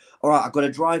gone, all right, I've got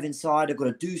to drive inside, I've got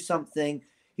to do something.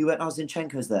 He went,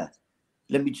 Zinchenko's there.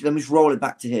 Let me just roll it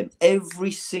back to him.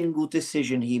 Every single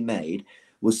decision he made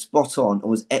was spot on and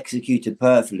was executed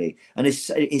perfectly. And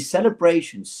his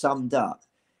celebration summed up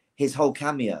his whole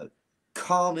cameo.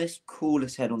 Calmest,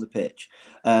 coolest head on the pitch.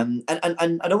 And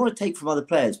I don't want to take from other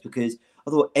players, because I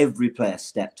thought every player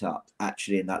stepped up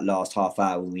actually in that last half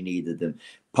hour when we needed them.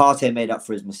 Partey made up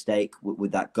for his mistake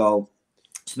with that goal.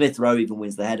 Smith Rowe even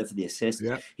wins the header for the assist.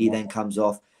 Yeah. He then comes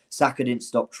off. Saka didn't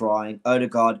stop trying.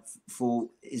 Odegaard, for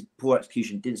his poor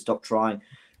execution, didn't stop trying.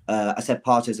 I said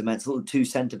Partey's immense. The 2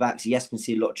 centre-backs, yes, can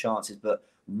see a lot of chances, but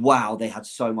wow, they had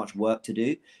so much work to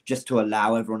do just to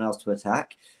allow everyone else to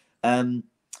attack.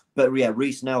 But yeah,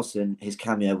 Reece Nelson, his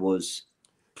cameo was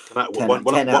 10 out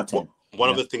of 10. One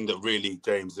of the things that really,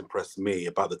 James, impressed me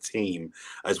about the team,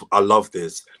 is I love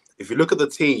this. If you look at the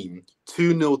team,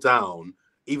 2-0 down,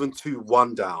 even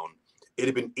 2-1 down, it'd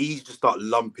have been easy to start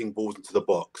lumping balls into the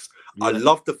box. Yeah. I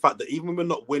love the fact that even when we're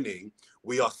not winning,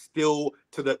 we are still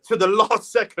to the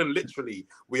last second, literally,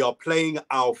 we are playing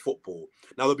our football.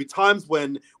 Now, there'll be times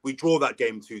when we draw that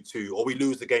game 2-2 or we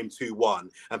lose the game 2-1,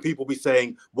 and people will be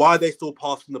saying, why are they still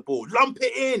passing the ball? Lump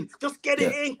it in, just get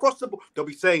it in, cross the ball. They'll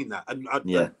be saying that. And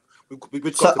we've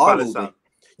got to balance that.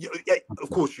 Yeah, of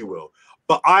course you will.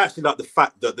 But I actually like the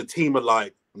fact that the team are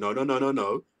like, no.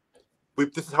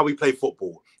 This is how we play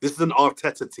football. This is an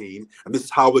Arteta team, and this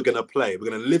is how we're going to play. We're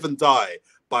going to live and die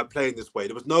by playing this way.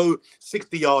 There was no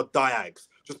 60-yard diags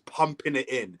just pumping it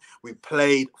in. We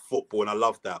played football, and I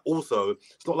love that. Also,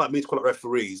 it's not like me to call out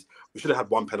referees. We should have had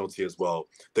one penalty as well.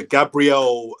 The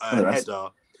Gabriel header.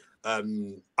 I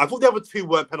thought the other two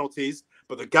weren't penalties,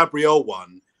 but the Gabriel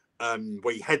one,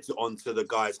 where he heads it onto the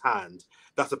guy's hand,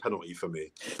 that's a penalty for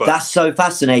me. But that's so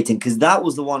fascinating, because that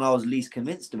was the one I was least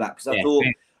convinced about, because I thought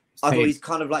he's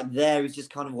kind of like there, he's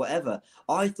just kind of whatever.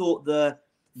 I thought the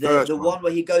one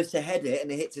where he goes to head it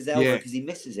and it hits his elbow because he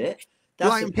misses it,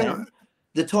 that's a pen.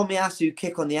 The Tomiyasu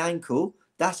kick on the ankle,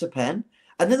 that's a pen.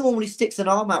 And then the one when he sticks an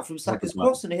arm out from Saka's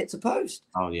cross and it hits a post.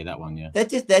 Oh yeah, that one, yeah.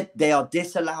 They are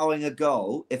disallowing a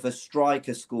goal if a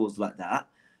striker scores like that,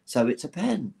 so it's a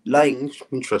pen. Like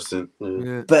interesting.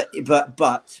 Yeah.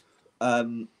 But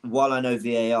while I know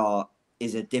VAR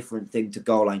is a different thing to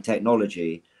goal line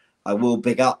technology, I will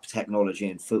big up technology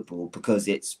in football, because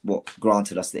it's what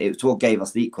granted us, it's what gave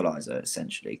us the equaliser,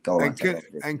 essentially. Goal line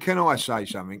technology. And can I say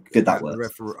something about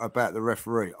the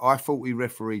referee? I thought he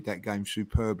refereed that game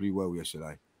superbly well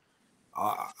yesterday.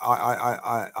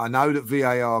 I know that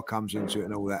VAR comes into it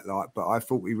and all that, but I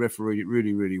thought he refereed it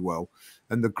really, really well.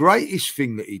 And the greatest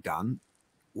thing that he done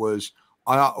was,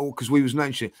 because we was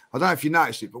mentioning, I don't know if you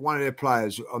noticed it, but one of their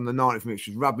players on the 90th minute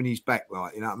was rubbing his back,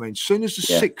 like, you know what I mean? Soon as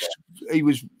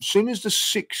the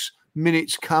 6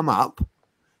 minutes come up,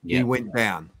 he went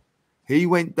down. He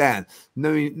went down,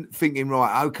 thinking,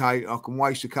 right, okay, I can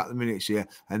waste a couple of minutes here.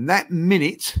 And that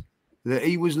minute that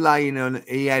he was laying on,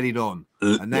 he added on.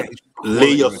 And that is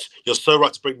Lee, you're so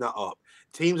right to bring that up.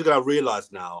 Teams are going to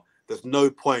realise now there's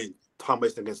no point time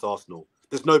wasting against Arsenal.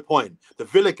 There's no point. The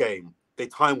Villa game, they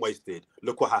time wasted.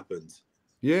 Look what happened.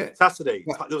 Yeah. Saturday,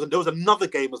 there was another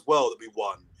game as well that we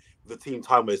won. The team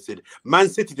time wasted. Man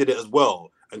City did it as well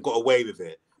and got away with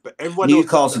it. But everyone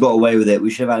Newcastle got away with it. We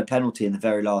should have had a penalty in the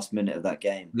very last minute of that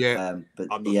game. Yeah. But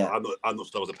I'm not sure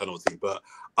that was a penalty. But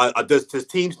there's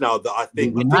teams now that I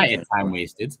think United time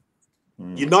wasted.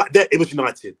 It was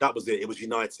United. That was it. It was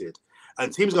United.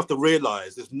 And teams have to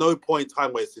realise there's no point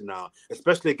time wasting now,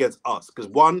 especially against us. Because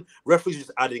one, referees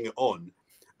just adding it on.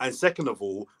 And second of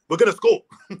all, we're going to score.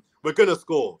 We're going to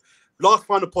score. Last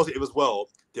final positive as well,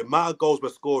 the amount of goals we're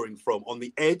scoring from on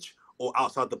the edge or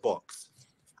outside the box.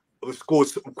 We've scored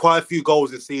quite a few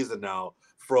goals this season now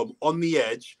from on the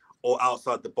edge or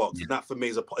outside the box. And that for me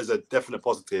is a definite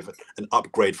positive, an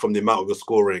upgrade from the amount we were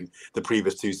scoring the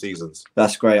previous 2 seasons.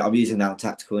 That's great. I'm using that on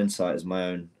Tactical Insight as my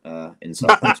own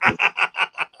insight.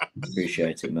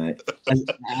 Appreciate it, mate.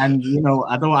 And you know,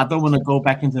 I don't want to go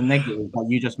back into negative, but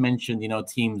you just mentioned, you know,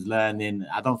 teams learning.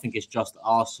 I don't think it's just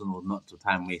Arsenal not to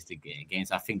time waste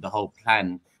against. I think the whole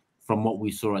plan from what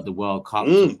we saw at the World Cup,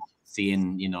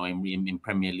 seeing, you know, in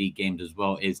Premier League games as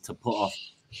well, is to put off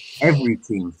every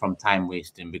team from time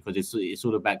wasting, because it's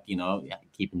all about, you know,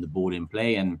 keeping the ball in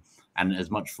play and as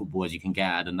much football as you can get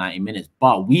out of the 90 minutes.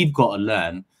 But we've got to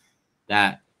learn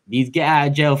that these get out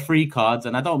of jail free cards,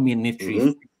 and I don't mean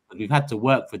literally. We've had to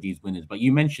work for these winners, but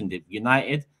you mentioned it: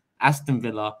 United, Aston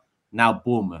Villa, now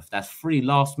Bournemouth. That's 3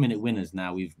 last-minute winners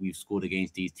now we've scored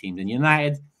against these teams. And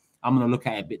United, I'm going to look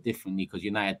at it a bit differently, because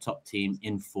United top team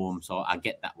in form, so I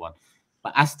get that one.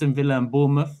 But Aston Villa and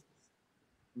Bournemouth,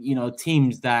 you know,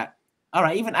 teams that, all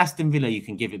right, even Aston Villa you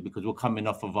can give it because we're coming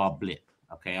off of our blip.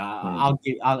 Okay,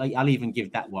 I'll even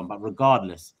give that one. But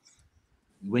regardless,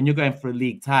 when you're going for a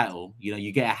league title, you know,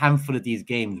 you get a handful of these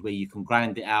games where you can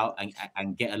grind it out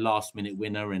and get a last minute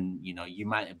winner. And, you know, you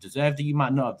might have deserved it, you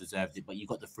might not have deserved it, but you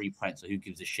got the 3 points. So who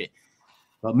gives a shit?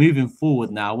 But moving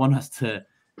forward now, I want us to,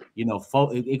 you know,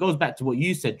 it goes back to what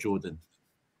you said, Jordan.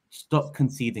 Stop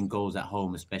conceding goals at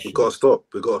home, especially. We've got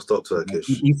to stop, Turkish.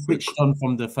 You switched on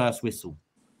from the first whistle.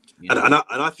 You know?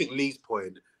 And I think Lee's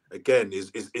point again is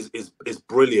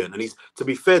brilliant. And he's, to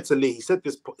be fair to Lee, he said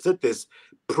this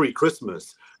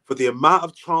pre-Christmas, for the amount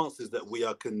of chances that we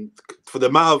are for the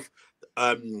amount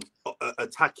of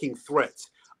attacking threats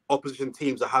opposition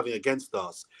teams are having against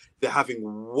us, they're having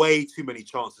way too many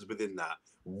chances within that.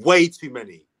 Way too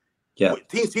many. Yeah.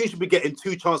 Teams should be getting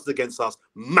 2 chances against us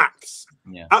max.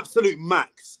 Yeah. Absolute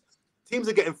max. Teams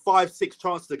are getting 5-6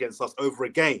 chances against us over a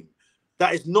game.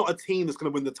 That is not a team that's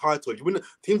going to win the title.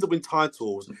 Teams that win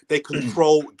titles, they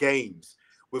control games.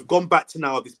 We've gone back to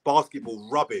now this basketball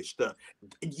rubbish that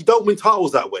you don't win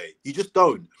titles that way. You just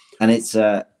don't. And it's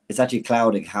actually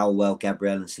clouding how well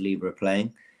Gabriel and Saliba are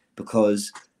playing,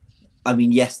 because, I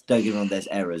mean, yes, don't get me wrong, there's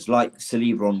errors like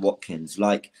Saliba on Watkins,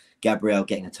 like Gabriel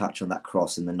getting a touch on that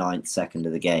cross in the 9th second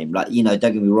of the game. Like, you know,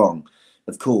 don't get me wrong.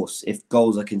 Of course, if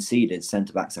goals are conceded,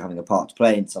 centre-backs are having a part to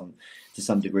play to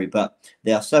some degree, but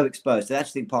they are so exposed. I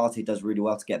actually think Partey does really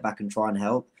well to get back and try and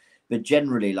help. But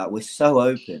generally, like, we're so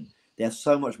open. They have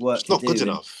so much work to do. It's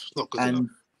not good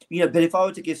enough. you know, but if I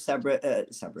were to give Sabriel,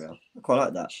 I quite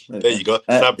like that. There you go,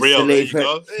 Sabriel. There you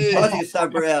go. If I do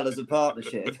Sabriel as a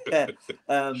partnership,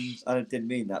 I didn't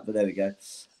mean that, but there we go.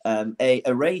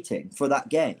 A rating for that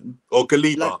game, or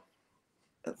Galiba.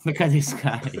 Look at this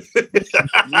guy.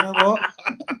 You know what?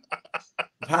 I'm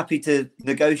happy to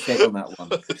negotiate on that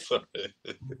one.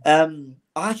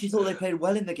 I actually thought they played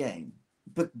well in the game,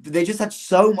 but they just had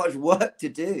so much work to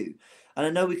do. And I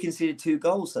know we conceded 2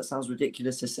 goals. That sounds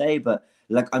ridiculous to say, but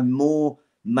like I'm more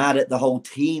mad at the whole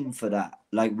team for that,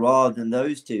 like rather than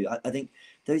those two. I think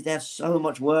they have so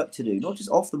much work to do, not just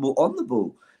off the ball, on the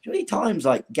ball. How many times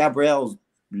like Gabriel's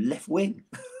left wing,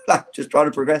 like just trying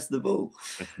to progress the ball.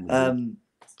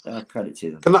 Credit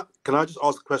to them. Can I just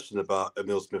ask a question about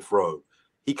Emil Smith-Rowe?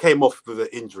 He came off with an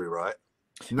injury, right?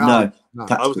 No.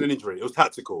 I was an injury. It was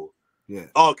tactical. Yeah.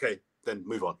 Oh, okay, then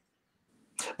move on.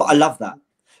 But I love that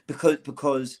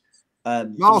because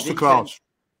masterclass.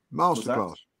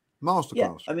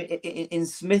 Yeah, I mean, in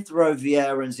Smith-Rowe,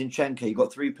 Vieira, and Zinchenko, you've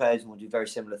got 3 players who will do very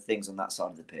similar things on that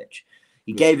side of the pitch.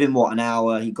 He gave him an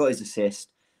hour. He got his assist,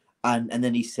 and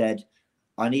then he said,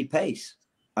 "I need pace.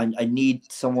 I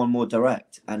need someone more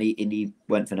direct," and he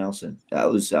went for Nelson. That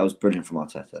was brilliant from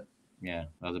Arteta. Yeah,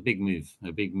 that was a big move.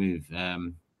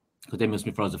 Because Emil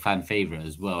Smith-Rowe was a fan favorite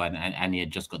as well, and he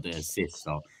had just got the assist,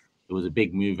 so it was a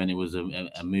big move, and it was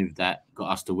a move that got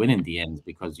us to win in the end.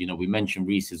 Because we mentioned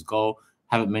Reece's goal,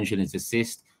 haven't mentioned his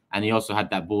assist, and he also had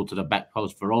that ball to the back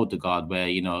post for Odegaard, where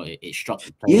it struck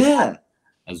the player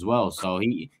as well. So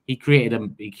he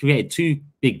created 2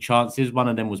 big chances. One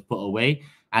of them was put away,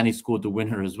 and he scored the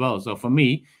winner as well. So for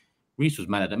me, Reece was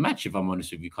man of the match, if I'm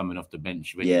honest with you, coming off the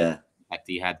bench. When the impact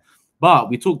he had. But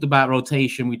we talked about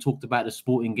rotation. We talked about the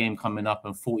Sporting game coming up,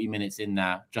 and 40 minutes in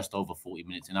now, just over 40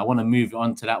 minutes in. I want to move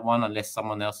on to that one, unless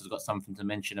someone else has got something to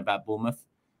mention about Bournemouth.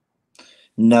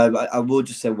 No, but I will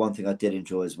just say one thing I did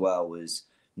enjoy as well was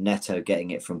Neto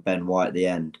getting it from Ben White at the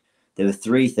end. There were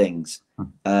 3 things.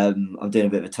 I'm doing a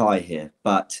bit of a tie here,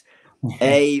 but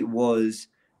A was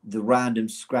the random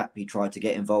scrap he tried to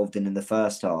get involved in the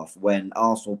first half when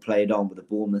Arsenal played on with a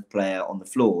Bournemouth player on the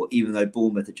floor, even though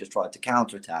Bournemouth had just tried to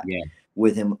counterattack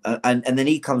with him. And then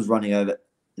he comes running over.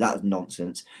 That was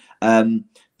nonsense. Then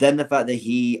the fact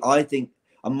that I think,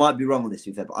 I might be wrong on this,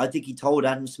 but I think he told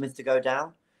Adam Smith to go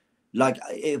down. Like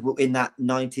in that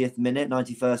 90th minute,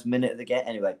 91st minute of the game.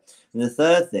 Anyway, and the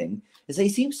third thing is that he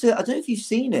seems to, I don't know if you've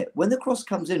seen it, when the cross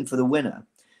comes in for the winner,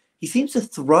 he seems to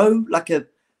throw like a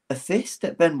fist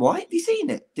at Ben White. Have you seen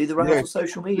it? Do the rounds on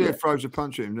social media? Yeah, throws a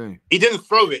punch at him, didn't he? He didn't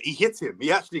throw it. He hit him.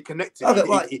 He actually connected. Okay,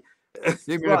 right. He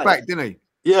gave him the back, didn't he?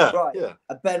 Yeah, right. Yeah.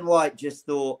 Ben White just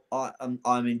thought,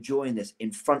 I'm enjoying this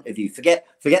in front of you. Forget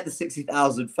the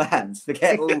 60,000 fans.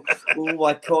 Forget all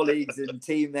my colleagues and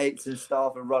teammates and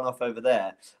staff and run off over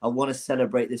there. I want to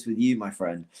celebrate this with you, my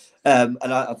friend. And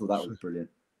I thought that was brilliant.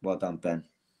 Well done, Ben.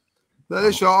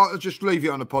 Listen, I'll just leave it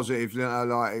on a positive.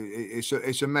 Like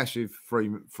it's a massive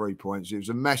 3 points. It was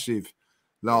a massive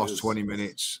last 20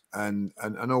 minutes, and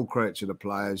all credit to the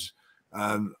players.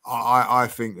 I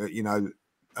think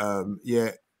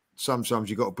that sometimes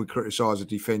you've got to criticise the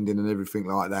defending and everything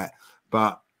like that,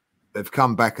 but they've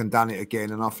come back and done it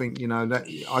again. And I think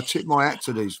that I tip my hat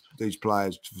to these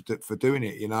players for doing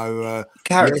it.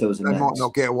 Character was they might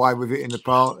not get away with it in the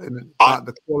part, but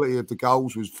the quality of the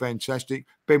goals was fantastic.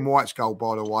 Ben White's goal,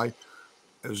 by the way,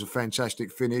 it was a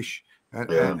fantastic finish.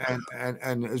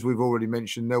 And as we've already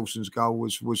mentioned, Nelson's goal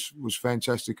was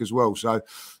fantastic as well. So,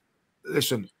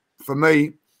 listen, for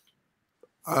me,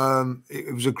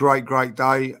 it was a great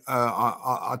day.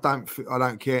 I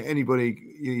don't care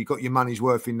anybody. You got your money's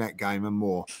worth in that game and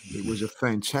more. It was a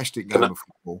fantastic game of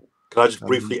football. Can I just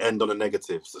briefly end on a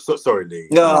negative? So, sorry, Lee.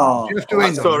 No,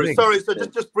 sorry. So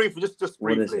just briefly, just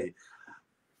briefly.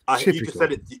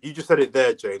 You just said it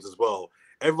there, James, as well.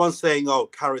 Everyone's saying, "Oh,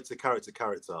 character."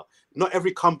 Not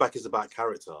every comeback is about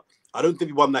character. I don't think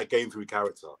we won that game through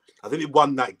character. I think we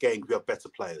won that game because we have better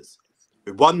players.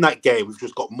 We won that game. We've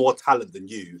just got more talent than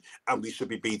you, and we should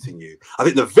be beating you. I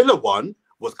think the Villa one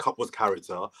was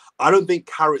character. I don't think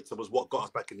character was what got us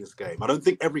back in this game. I don't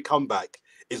think every comeback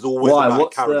is always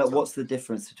about character. What's the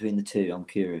difference between the two? I'm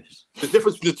curious. The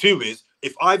difference between the two is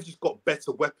if I've just got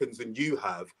better weapons than you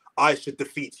have, I should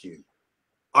defeat you.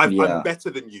 I'm better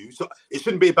than you, so it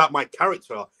shouldn't be about my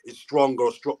character is strong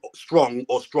or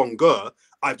stronger.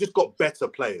 I've just got better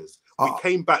players. We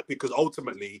came back because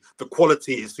ultimately the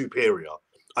quality is superior.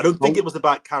 I don't think it was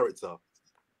about character.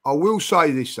 I will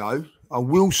say this though.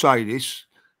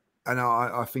 And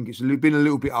I think it's been a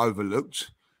little bit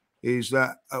overlooked. Is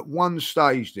that at one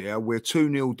stage there we're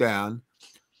 2-0 down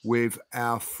with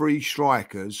our 3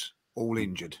 strikers all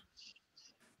injured.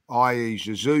 i.e.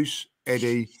 Jesus,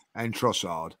 Eddie and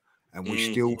Trossard, and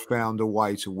we still found a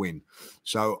way to win.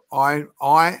 So I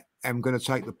am going to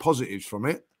take the positives from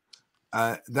it.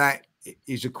 That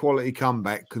is a quality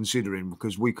comeback considering,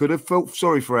 because we could have felt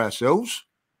sorry for ourselves,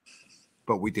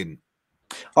 but we didn't.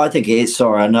 I think it is.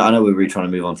 Sorry, I know we're really trying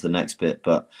to move on to the next bit,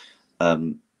 but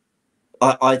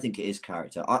I think it is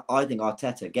character. I think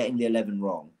Arteta getting the 11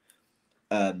 wrong,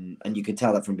 and you can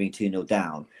tell that from being 2-0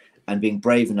 down and being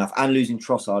brave enough and losing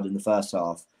Trossard in the first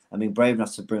half and being brave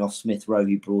enough to bring off Smith Rowe,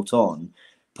 who brought on.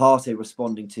 Partey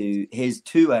responding to his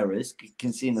 2 errors,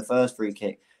 conceding the first free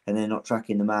kick and then not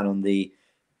tracking the man on the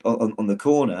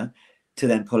corner to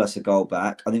then pull us a goal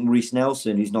back. I think Reece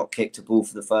Nelson, who's not kicked a ball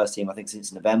for the first team, I think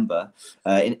since November,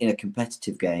 in a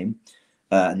competitive game,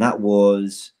 and that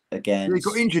was against. He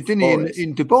got injured, didn't he,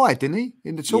 in Dubai? Didn't he,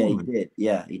 in the tournament?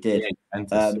 Yeah, he did.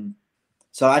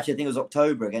 So actually, I think it was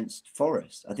October against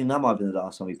Forest. I think that might have been the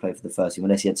last time he played for the first team,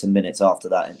 unless he had some minutes after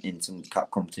that in some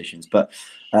cup competitions. But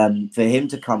for him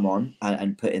to come on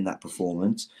and put in that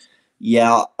performance,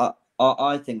 yeah,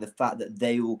 I think the fact that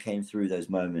they all came through those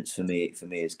moments for me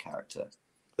is character.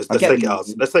 Let's take it out.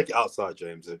 Let's take it outside,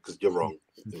 James, because you're wrong.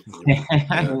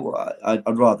 Well,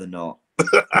 I'd rather not.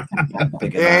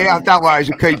 Yeah, don't worry,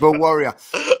 he's a keyboard warrior.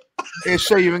 He'll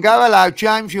see you and go, hello,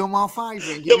 James, you're my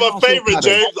favourite. You're my favourite,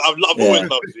 James. I've always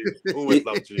loved you. Always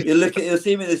loved you. You'll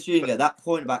see me in the studio and go, that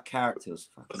point about character was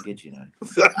fucking good, you know.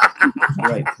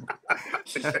 Great.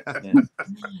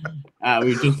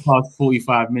 We've just passed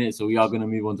 45 minutes, so we are going to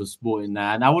move on to sporting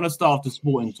now. And I want to start off the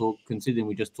sporting talk, considering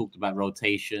we just talked about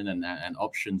rotation and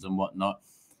options and whatnot.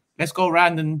 Let's go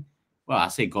around and, well, I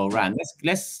say go around.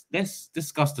 Let's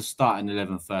discuss the starting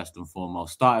 11 first and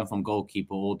foremost, starting from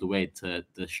goalkeeper all the way to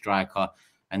the striker,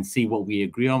 and see what we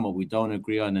agree on, what we don't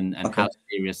agree on, and how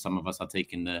serious some of us are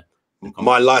taking the.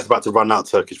 My light's about to run out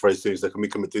Turkish very soon, so can we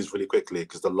come and do this really quickly?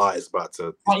 Because the light is about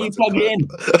to. Can't you plug it in?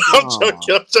 I'm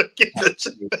joking.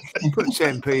 Put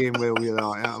 10p in, will you?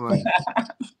 Like, I mean,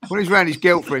 when he's around his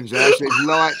girlfriend's house, there's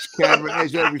lights, camera,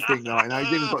 there's everything. Like, you know,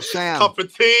 he's even got sound. Cup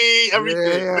of tea,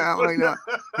 everything. Yeah, I mean,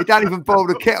 he don't even boil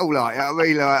the kettle. Like, I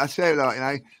mean, like I said, like, you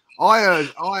know. I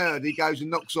heard he goes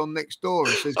and knocks on next door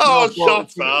and says, "Oh,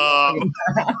 shut up!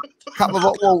 Cup of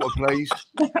hot water, please."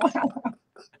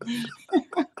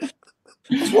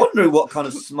 I was wondering what kind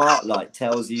of smart light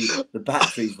tells you the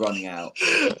battery's running out.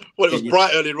 Well, it was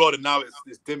bright earlier on, and now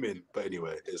it's dimming. But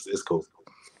anyway, it's cool.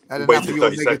 And wait till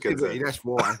 30 seconds. That's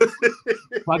why.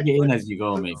 Plug it in as you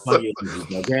go, mate. Plug it in as you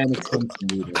go. Get an extension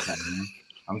leader.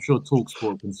 I'm sure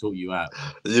TalkSport can sort you out.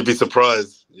 You'd be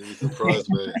surprised.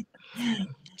 Mate.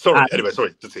 Sorry. Anyway,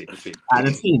 sorry. The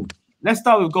team. Let's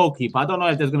start with goalkeeper. I don't know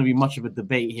if there's going to be much of a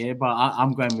debate here, but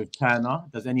I'm going with Turner.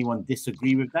 Does anyone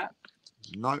disagree with that?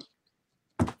 No.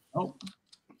 Oh,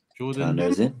 Jordan.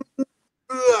 Turner's in.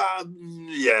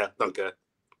 Yeah, don't care.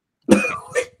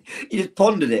 You just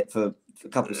pondered it for a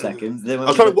couple of seconds.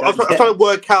 I'm trying to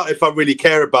work out if I really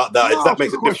care about that. If that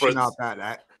makes a difference. About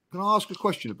that. Can I ask a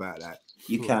question about that?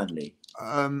 You can, Lee.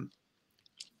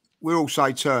 We all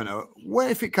say Turner.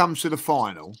 What if it comes to the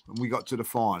final and we got to the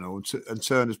final and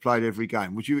Turner's played every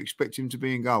game? Would you expect him to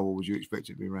be in goal or would you expect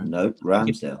it to be Ramsdale? No,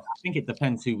 Ramsdale. I think it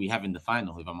depends who we have in the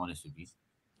final, if I'm honest with you.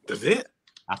 Does it?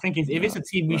 I think if it's a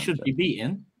team we should be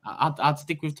beating, I'd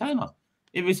stick with Turner.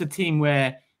 If it's a team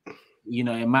where, you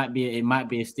know, it might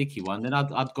be a sticky one, then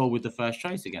I'd go with the first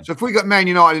choice again. So if we got Man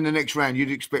United in the next round,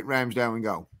 you'd expect Ramsdale in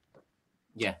goal?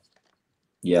 Yeah.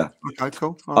 Yeah. Okay,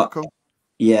 cool. All right, cool.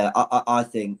 Yeah, I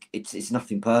think it's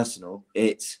nothing personal.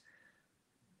 It's,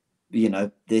 you know,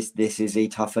 this is a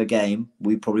tougher game.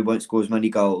 We probably won't score as many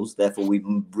goals. Therefore, we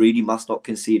really must not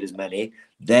concede as many.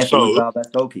 Therefore, we're our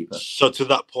best goalkeeper. So to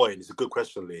that point, it's a good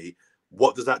question, Lee.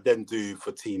 What does that then do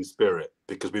for team spirit?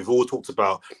 Because we've all talked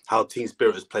about how team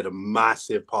spirit has played a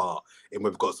massive part in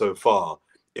where we've got so far.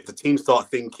 If the team start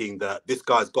thinking that this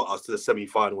guy's got us to the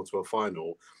semi-final, to a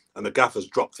final, and the gaffer's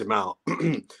dropped him out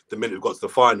the minute we've got to the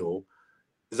final,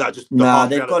 is that just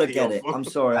they've got to get it. I'm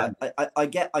sorry. I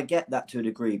get that to a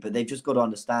degree, but they've just got to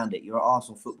understand it. You're at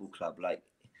Arsenal Football Club, like,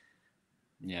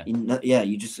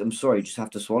 you just. I'm sorry, you just have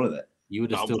to swallow it. You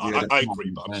would have still. I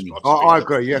agree, but I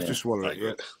agree. You have to swallow it.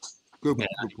 Yeah. Good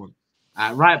point.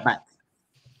 Right back,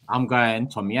 I'm going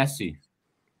Tomiyasu.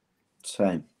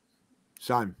 Same.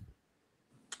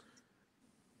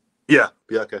 Yeah.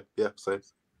 Okay. Yeah. Same.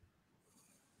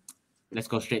 Let's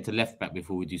go straight to left back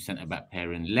before we do centre back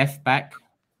pairing. Left back,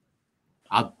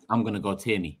 I'm going to go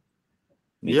Tierney.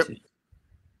 Me too.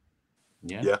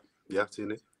 Yeah,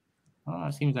 Tierney. Oh,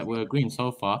 it seems like we're agreeing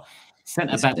so far.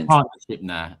 Centre back partnership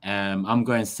now. I'm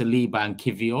going Saliba and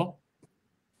Kivior.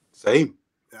 Same.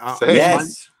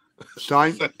 Yes.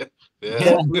 Same.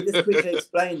 Yeah. We'll just quickly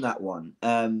explain that one.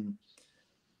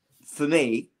 For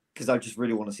me, because I just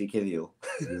really want to see Kivior,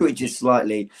 which is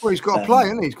slightly. Well, he's got to play,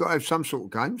 hasn't he? He's got to have some sort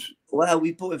of games. Well,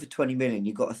 we bought him for 20 million.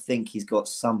 You've got to think he's got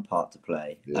some part to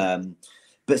play. Yeah.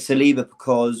 But Saliba,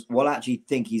 because I actually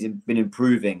think he's been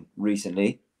improving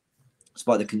recently,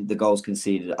 despite the goals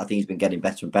conceded. I think he's been getting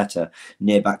better and better,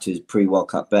 near back to his pre-World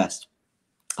Cup best.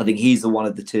 I think he's the one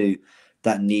of the two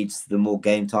that needs the more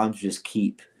game time to just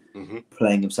keep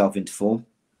playing himself into form.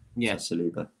 Yes, so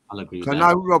Saliba. I'll agree with so that.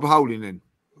 no Rob Holding in.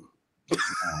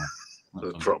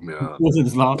 Drop me out.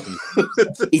 Wasn't laughing.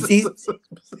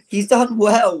 He's done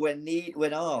well when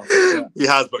asked. He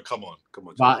has, but come on.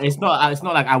 But it's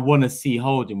not like I want to see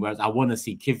Holding, whereas I want to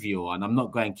see Kivior, and I'm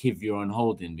not going Kivior and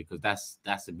Holding because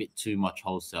that's a bit too much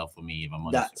wholesale for me. If I'm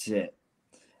honest. That's it.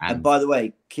 And by the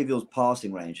way, Kivior's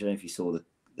passing range. I don't know if you saw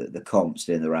the comps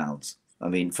in the rounds. I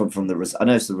mean, from the I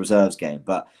know it's the reserves game,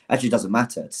 but actually it doesn't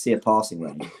matter to see a passing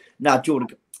range. Now, Jordan.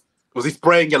 Was he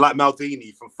spraying it like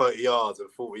Maldini from 30 yards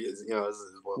and 40 years? You know,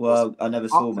 well, I never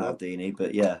saw Maldini,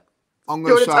 but yeah. I'm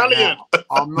going to say Italian.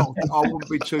 I wouldn't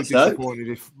be too disappointed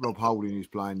if Rob Holding is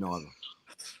playing neither.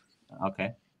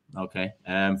 Okay.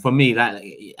 For me, that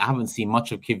I haven't seen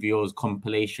much of Kivior's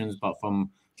compilations, but from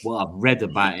what I've read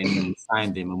about him and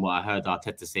signed him, and what I heard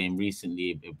Arteta saying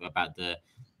recently about the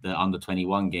under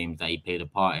 21 games that he played a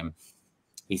part in,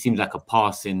 he seems like a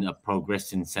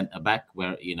progressing centre back.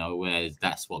 Whereas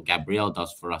that's what Gabriel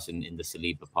does for us in the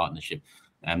Saliba partnership.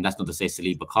 That's not to say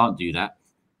Saliba can't do that,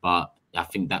 but I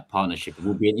think that partnership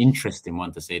will be an interesting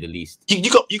one to say the least.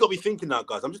 You got me thinking now,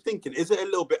 guys. I'm just thinking, is it a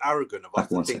little bit arrogant of us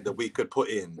to think that we could put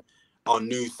in our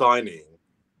new signing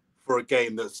for a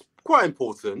game that's quite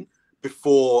important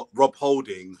before Rob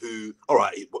Holding, who, all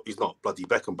right, he's not bloody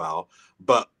Beckenbauer,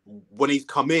 but when he's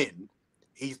come in,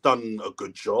 he's done a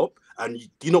good job. And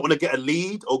do you not want to get a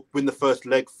lead or win the first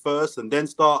leg first and then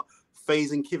start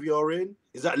phasing Kivior in?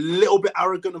 Is that a little bit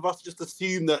arrogant of us to just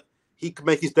assume that he could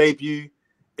make his debut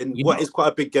in is quite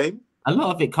a big game? A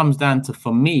lot of it comes down to,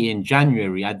 for me, in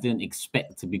January, I didn't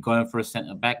expect to be going for a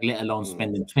centre-back, let alone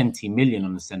spending 20 million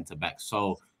on a centre-back.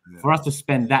 So for us to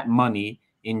spend that money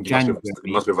in January,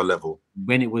 must be of a level.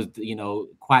 When it was,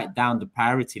 quite down the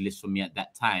priority list for me at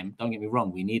that time. Don't get me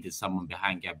wrong, we needed someone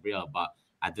behind Gabriel, but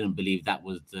I didn't believe that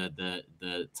was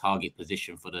the target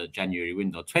position for the January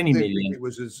window. 20 million. It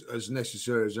was as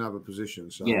necessary as another position.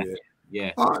 So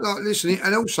yeah. Listen,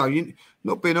 and also,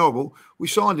 not being horrible, we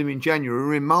signed him in January.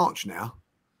 We're in March now.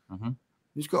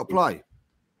 He's got to play.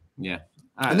 Yeah.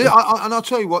 And I'll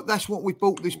tell you what, that's what we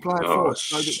bought this player for.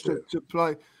 So to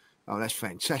play. Oh, that's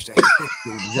fantastic.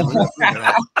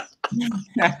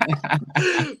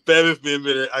 Bear with me a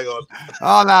minute. Hang on.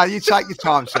 Oh, no, you take your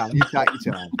time, son. You take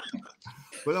your time.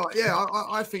 But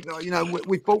I think that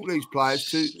we've bought these players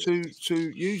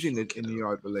to use in the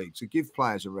Europa League, to give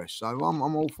players a rest. So I'm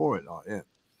all for it.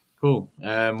 Cool.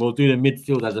 We'll do the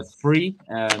midfield as a free.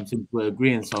 Since we're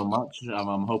agreeing so much,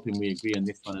 I'm hoping we agree on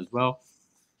this one as well.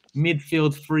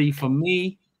 Midfield free for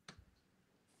me: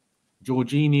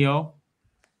 Jorginho,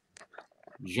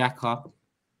 Xhaka,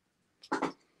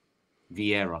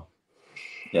 Vieira.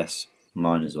 Yes,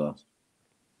 mine as well.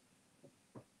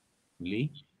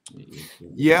 Lee?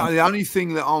 Yeah, the only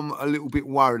thing that I'm a little bit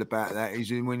worried about that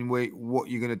is what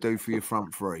you're going to do for your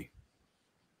front three.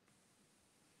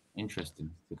 Interesting,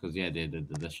 because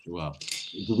well.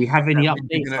 Do we have any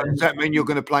updates? Does that mean you're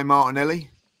going to play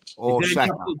Martinelli or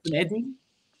Saka? Eddie?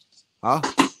 Huh?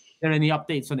 Is there any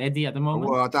updates on Eddie at the moment?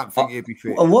 Well, I don't think he'd be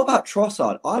fit. And what about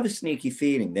Trossard? I have a sneaky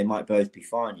feeling they might both be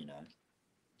fine.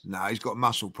 No, he's got a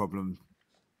muscle problem.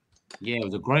 Yeah, it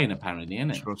was a groin apparently,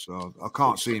 isn't it? Trossard. I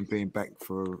can't see him being back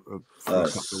for a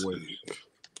couple of weeks.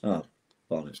 Oh,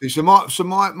 so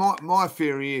my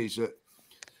theory is that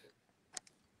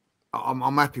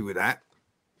I'm happy with that,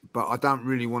 but I don't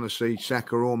really want to see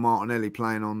Saka or Martinelli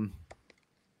playing on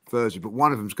Thursday. But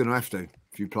one of them's going to have to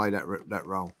if you play that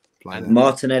role.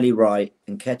 Martinelli right,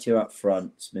 and Nketiah up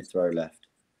front, Smith Rowe left.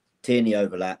 Tierney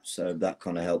overlaps, so that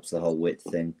kind of helps the whole width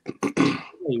thing.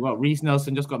 Reece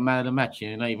Nelson just got man of the match.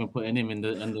 You're not even putting him in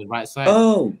the right side.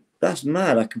 Oh, that's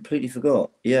mad! I completely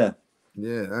forgot. Yeah.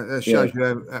 Yeah, that shows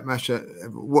you that match.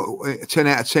 What a 10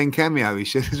 out of 10 cameo. He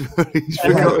said he's back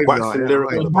on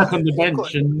the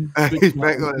bench. He's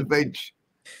back on the bench.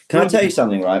 Can I tell you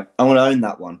something? Right, I want to own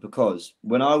that one because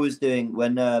when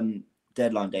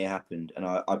deadline day happened and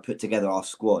I put together our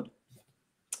squad,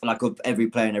 like of every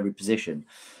player in every position,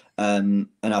 and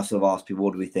I sort of asked people,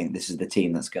 what do we think? This is the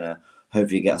team that's going to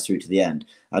hopefully get us through to the end.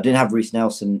 I didn't have Reece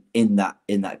Nelson in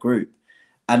that group,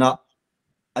 and I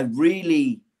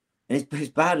really, and it's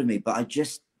bad of me, but I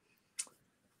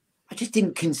I just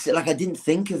didn't consider, like, I didn't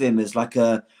think of him as like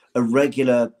a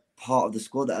regular part of the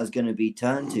squad that I was going to be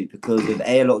turned to because of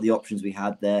a lot of the options we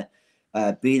had there,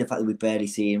 B, the fact that we barely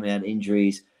see him, we had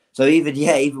injuries. So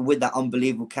even with that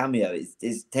unbelievable cameo,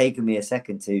 it's taken me a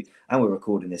second to, and we're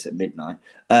recording this at midnight.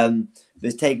 But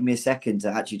it's taken me a second to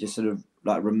actually just sort of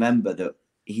like remember that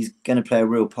he's going to play a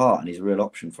real part and he's a real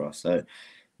option for us. So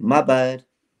my bad.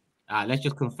 Let's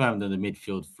just confirm that the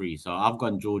midfield three. So I've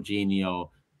got Jorginho,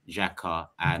 Xhaka,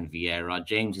 and Vieira.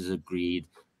 James has agreed.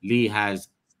 Lee has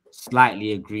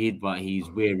slightly agreed, but he's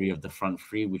weary of the front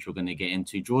three, which we're going to get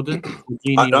into. Jordan,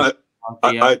 Jorginho,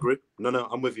 I agree. No,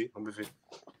 I'm with you.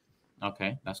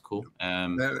 Okay, that's cool.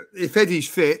 If Eddie's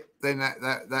fit, then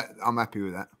that I'm happy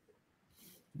with that.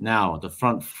 Now the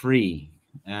front three.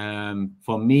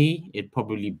 For me, it'd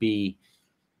probably be.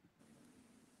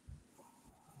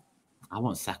 I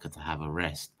want Saka to have a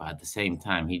rest, but at the same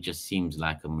time, he just seems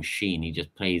like a machine. He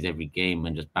just plays every game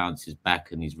and just bounces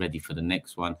back, and he's ready for the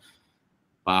next one.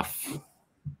 But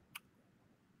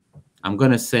I'm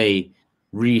gonna say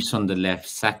Reece on the left,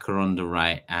 Saka on the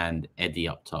right, and Eddie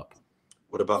up top.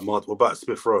 What about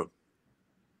Smith Rowe?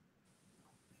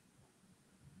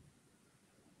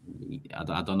 I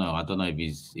don't know. I don't know if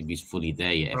he's fully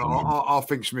there yet. I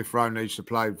think Smith Rowe needs to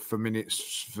play for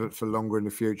minutes for longer in the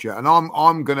future, and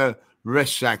I'm gonna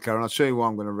rest Saka, and I'll tell you why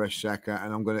I'm gonna rest Saka,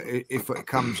 and I'm gonna, if it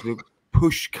comes to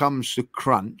push comes to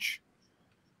crunch,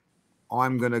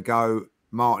 I'm gonna go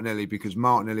Martinelli, because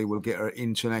Martinelli will get an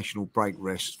international break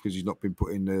rest because he's not been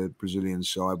put in the Brazilian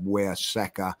side where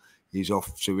Saka is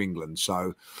off to England.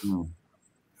 So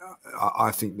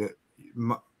I think that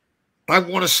I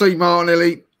want to see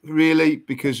Martinelli really,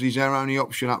 because he's our only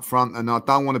option up front, and I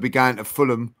don't want to be going to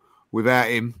Fulham without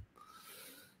him.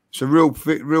 It's a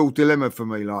real dilemma for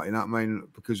me, like, you know what I mean?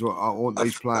 Because I want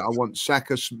these players. I want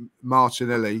Saka,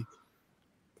 Martinelli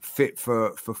fit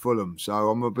for Fulham.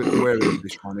 So I'm a bit wary of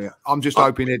this one here. I'm just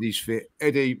hoping Eddie's fit.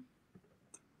 Eddie,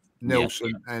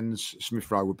 Nelson, and Smith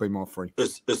Rowe would be my three.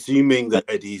 Assuming that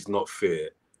Eddie's not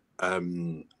fit,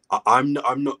 I'm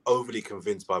not overly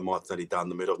convinced by Martinelli down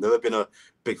the middle. I've never been a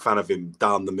big fan of him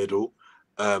down the middle,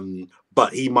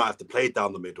 but he might have to play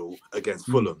down the middle against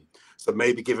Fulham. So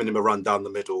maybe giving him a run down the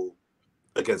middle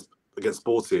against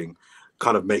Sporting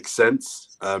kind of makes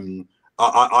sense.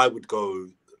 I would go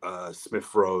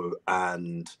Smith Rowe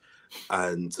and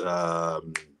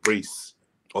Reece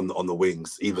on the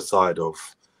wings, either side of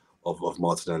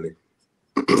Martinelli.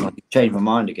 I changed my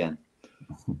mind again.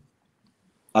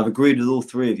 I've agreed with all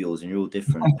three of yours, and you're all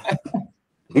different.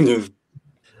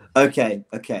 Okay.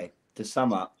 To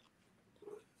sum up,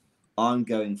 I'm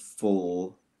going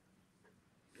for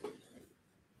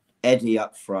Eddie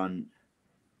up front,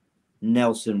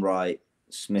 Nelson right,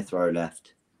 Smith Rowe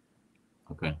left.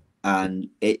 Okay. And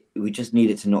we just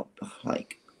needed to not,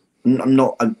 like,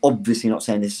 I'm obviously not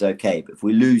saying this is okay, but if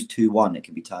we lose 2-1, it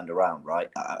can be turned around, right?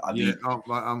 I mean, I'm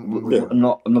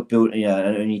not building. I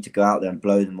don't need to go out there and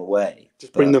blow them away.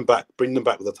 Just bring them back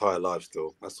with a tie alive.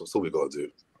 Still, that's all we got to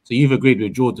do. So you've agreed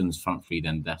with Jordan's front three,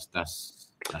 then? That's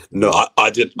no, I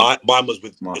did. Mine was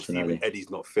with Martinelli. Eddie's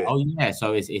not fit. Oh yeah,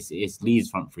 so it's Lee's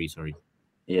front three. Sorry.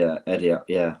 Yeah, Eddie.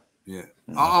 Yeah.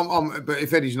 But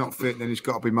if Eddie's not fit, then it's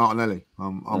got to be Martinelli.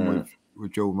 I'm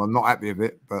with Jordan. I'm not happy with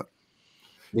it, but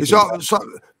it's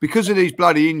because of these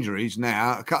bloody injuries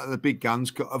now. A couple of the big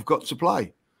guns have got to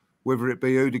play, whether it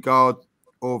be Odegaard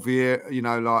or Vieira. You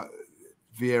know, like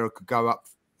Vieira could go up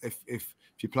if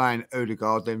you're playing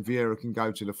Odegaard, then Vieira can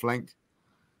go to the flank.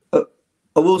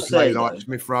 I will say, like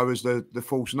Smith Rowe as the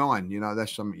false nine. You know,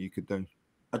 that's something you could do.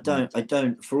 I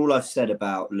don't. For all I've said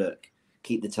about, look,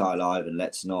 keep the tie alive and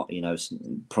let's not,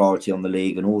 priority on the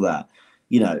league and all that.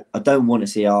 I don't want to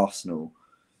see Arsenal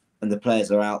and the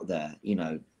players are out there,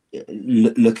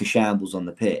 look a shambles on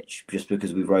the pitch just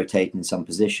because we've rotated in some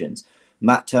positions.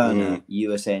 Matt Turner,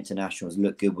 USA internationals,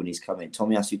 look good when he's come in.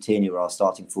 Tomiyasu Tierney were our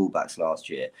starting fullbacks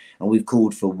last year, and we've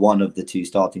called for one of the two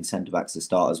starting centre-backs to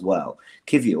start as well.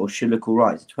 Kivior should look all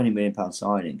right. It's a £20 million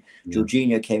signing.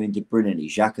 Jorginho came in, did brilliantly.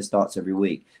 Xhaka starts every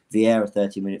week. Vieira,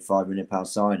 £30 million, £5 million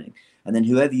signing. And then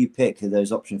whoever you pick of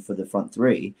those options for the front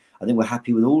three, I think we're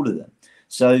happy with all of them.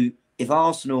 So if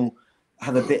Arsenal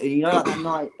have a bit, like that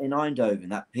night in Eindhoven,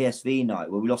 that PSV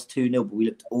night where we lost 2-0, but we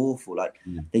looked awful. Like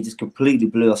they just completely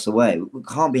blew us away. We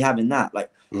can't be having that. Like,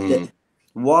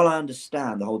 while I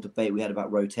understand the whole debate we had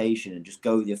about rotation and just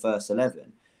go with your first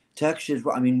 11, Turkish is,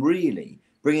 really,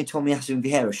 bringing Tomiyasu and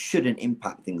Vieira shouldn't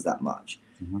impact things that much.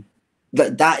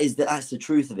 That's the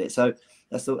truth of it. So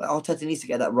Arteta needs to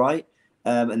get that right.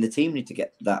 And the team need to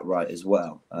get that right as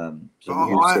well.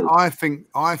 I think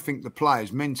the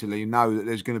players mentally know that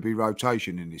there's going to be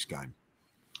rotation in this game.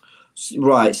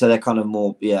 Right, so they're kind of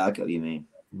more. Yeah, I get what you mean.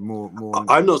 More.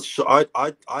 I'm not sure.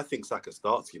 I think Saka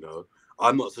starts.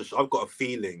 I'm not so sure. I've got a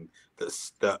feeling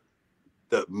that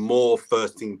more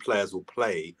first team players will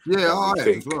play. Yeah, I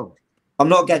think as well. I'm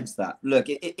not against that. Look,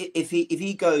 if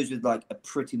he goes with like a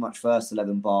pretty much first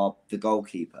 11 bar the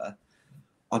goalkeeper,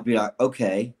 I'd be like,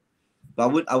 okay,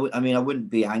 but I wouldn't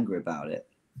be angry about it.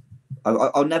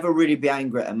 I'll never really be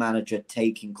angry at a manager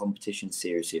taking competition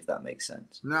seriously, if that makes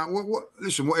sense. Now,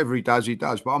 listen, whatever he does.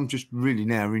 But I'm just really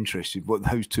now interested what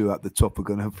those two at the top are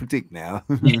going to predict now.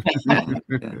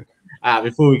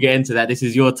 Before we get into that, this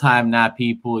is your time now,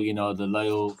 people. The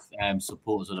loyal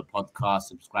supporters of the podcast,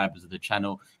 subscribers of the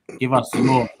channel. Give us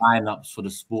your lineups for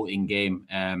the sporting game.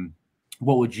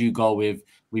 What would you go with?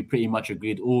 We pretty much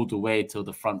agreed all the way till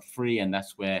the front three, and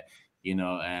that's where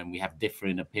we have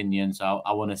differing opinions.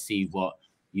 I want to see what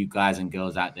you guys and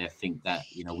girls out there think that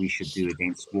we should do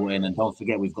against Sporting. And don't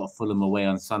forget, we've got Fulham away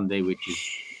on Sunday, which is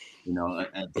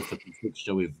a difficult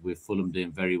fixture with Fulham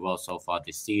doing very well so far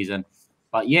this season.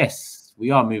 But yes, we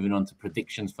are moving on to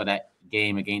predictions for that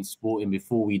game against Sporting.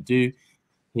 Before we do,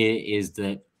 here is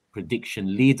the prediction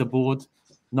leaderboard.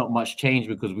 Not much change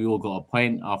because we all got a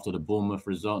point after the Bournemouth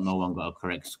result. No one got a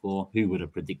correct score. Who would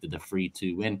have predicted a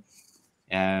 3-2 win?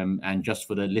 And just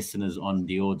for the listeners on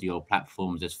the audio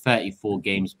platforms, there's 34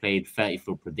 games played,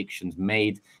 34 predictions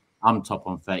made. I'm top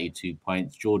on 32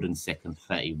 points. Jordan's second,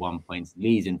 31 points.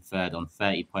 Lee's in third on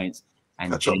 30 points.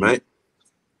 And catch up, mate.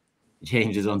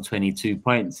 James is on 22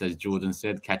 points, as Jordan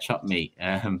said. Catch up, mate.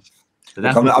 So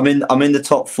that's I'm in the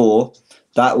top 4.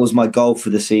 That was my goal for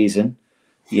the season.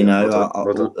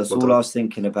 That's all I was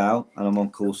thinking about, and I'm on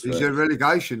course for it. Is there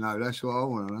relegation though? That's what I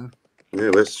want to know.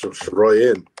 Yeah, let's right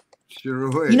in.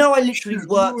 I literally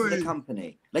work for the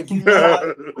company. Like,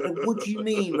 what do you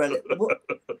mean?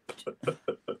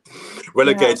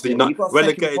 Relegated to United.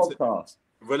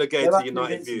 Relegated to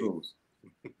United View.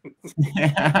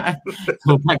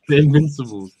 Go back to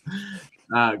Invincibles.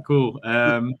 Cool.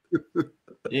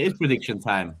 It is prediction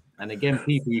time, and again,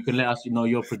 people, you can let us know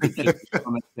your predictions in the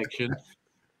comment section.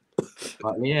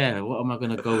 But yeah, what am I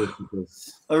going to go with?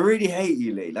 Because I really hate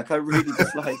you, Lee. Like, I really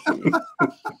dislike you.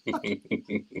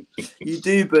 You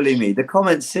do bully me. The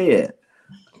comments see it.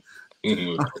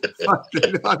 I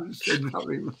didn't say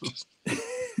nothing wrong.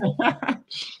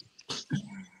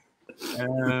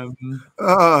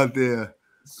 Oh dear,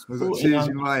 I've got tears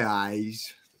in my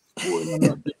eyes. Sporting are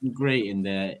not doing great in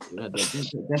there.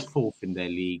 They're fourth in their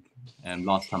league.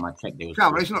 Last time I checked, they was.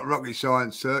 Come on, it's not rocket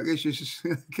science, sir. It's just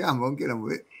come on, get on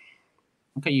with it.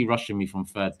 Look at you rushing me from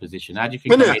third position. How do you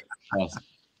think I made that first?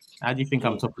 How do you think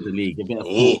I'm top of the league? A bit of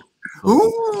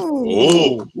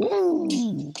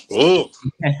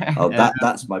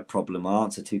that's my problem. I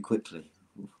answer too quickly.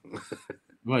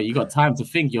 Well, you got time to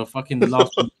think. You're fucking the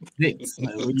last 6.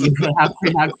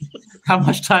 How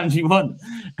much time do you want?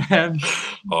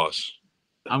 Harsh.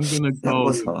 I'm gonna go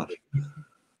a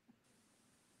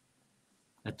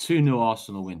 2-0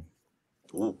 Arsenal win.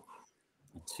 Ooh.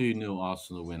 A 2-0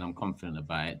 Arsenal win. I'm confident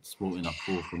about it. Sporting a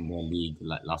 4th in their league,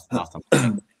 like last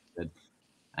time.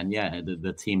 And yeah,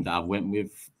 the team that I went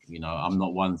with, I'm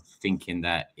not one thinking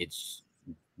that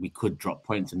we could drop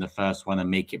points in the first one and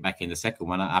make it back in the second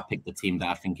one. I picked the team that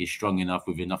I think is strong enough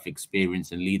with enough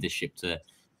experience and leadership to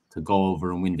go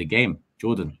over and win the game.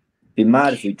 Jordan. Be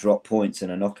mad if we drop points in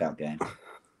a knockout game.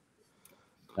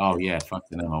 Oh yeah,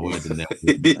 fucking hell, my word in there. That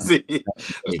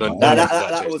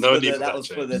was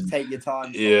for the take your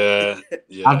time. Yeah.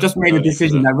 I've just made a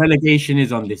decision that relegation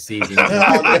is on this season.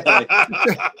 Right,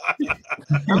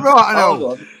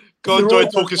 hold on. Go on, Joy,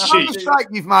 talking shit. One mistake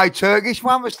you've made, Turkish.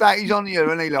 One mistake, he's on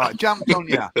you, and he jumped on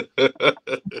you.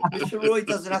 Mr. Roy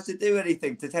doesn't have to do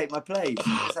anything to take my place. He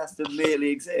just has to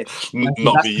merely exist.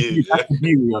 Not be you. That's the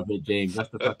beauty of it, James. That's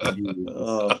the fucking beauty.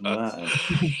 Oh man.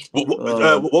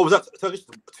 What was that? Turkish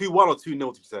 2-1 or 2-0? Did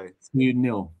you say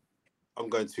 2-0? I'm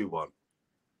going 2-1.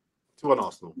 2-1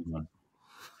 Arsenal.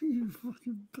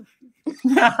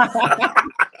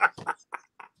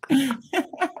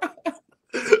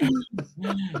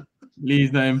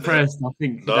 Lee's not impressed. I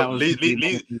think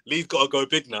Lee's got to go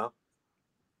big now.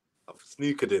 I've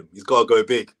snookered him. He's got to go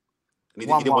big. He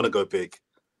didn't want to go big.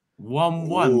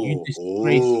 1-1. You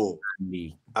disgrace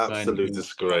me. Absolute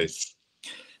disgrace.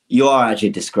 You are actually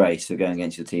a disgrace for going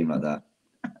against your team like that.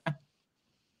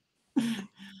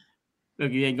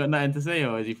 Look, he ain't got nothing to say,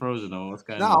 or is he frozen, or what's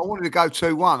going on? No, I wanted to go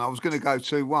 2-1. I was going to go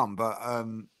 2-1, but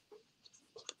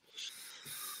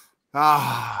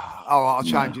I'll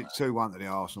change it 2-1 to the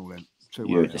Arsenal then. 2-1.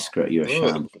 You're a disgrace. You're a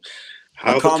sham.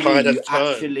 I can't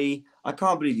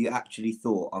believe you actually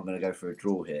thought I'm going to go for a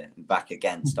draw here and back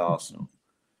against Arsenal.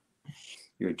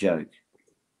 You're a joke.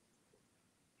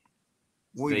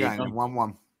 What are you going?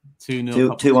 1-1.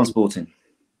 2-0. 2-1 Sporting.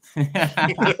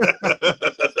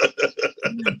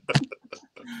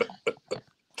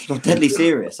 I'm deadly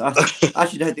serious. I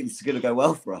actually don't think this is going to go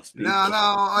well for us. People. No,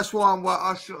 that's why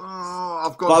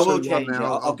I've got. But I will change it.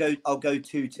 I'll go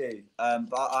 2-2.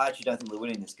 But I actually don't think we're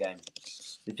winning this game.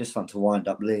 It's just fun to wind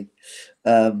up Lee.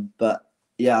 But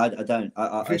yeah, I don't.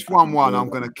 If it's 1-1, I'm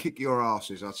going to kick your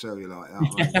asses. I'll tell you like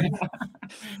that.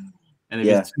 And if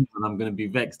it's 2-1, I'm going to be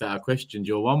vexed that I questioned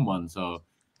your 1-1. So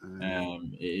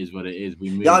it is what it is.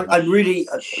 We move. Yeah, I'm really,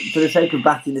 for the sake of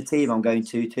backing the team, I'm going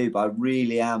 2-2. But I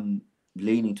really am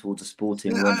leaning towards a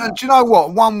Sporting win. And do you know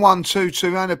what? 1-1,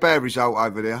 2-2 ain't a bad result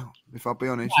over there, if I'll be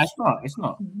honest. No, it's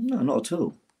not. No, not at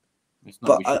all. It's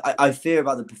not. But I fear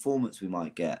about the performance we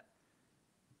might get.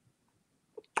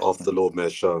 Of the Lord Mayor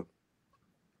show.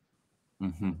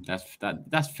 That's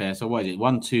fair. So what is it?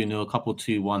 1-2-0, a couple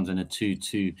 2-1s and a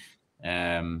 2-2.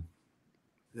 So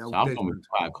I've gone with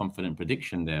quite a confident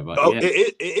prediction there. But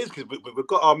it is because we've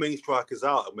got our main strikers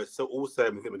out, and we're still all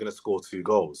saying we think we're going to score 2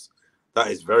 goals. That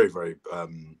is very, very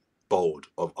bold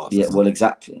of us. Yeah, well,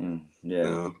 exactly.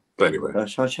 Yeah. But anyway,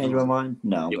 shall I change my mind?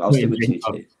 No, I'll stick with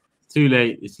 2-2. Too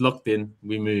late. It's locked in.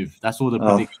 We move. That's all the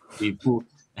predictions, people.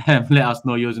 Let us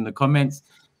know yours in the comments.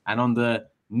 And on the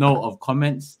note of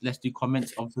comments, let's do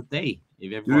comments of the day.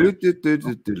 If everyone...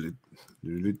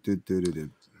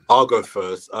 I'll go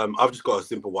first. I've just got a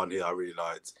simple one here I really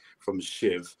liked from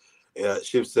Shiv.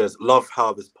 Shiv says, love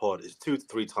how this pod is 2 to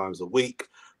 3 times a week.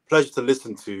 Pleasure to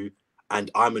listen to.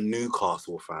 And I'm a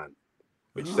Newcastle fan,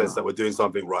 which says that we're doing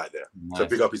something right there. Nice. So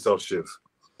big up yourself, Shiv.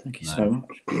 Thank you so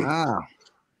much.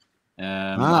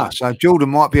 So Jordan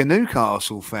might be a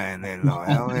Newcastle fan then.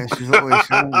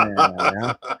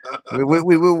 We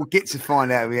will get to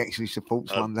find out if he actually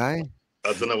supports one day.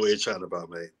 I don't know what you're chatting about,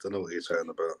 mate.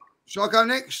 Shall I go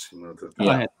next? No,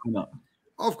 yeah.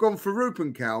 I've gone for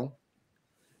Rupen Cal.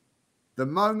 The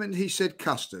moment he said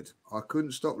custard, I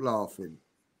couldn't stop laughing.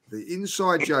 The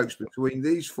inside jokes between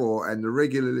these 4 and the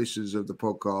regular listeners of the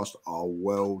podcast are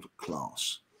world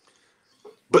class.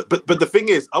 But the thing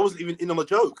is, I wasn't even in on the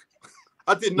joke.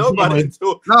 I didn't know about it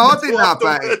until. No, I didn't know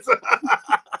about it.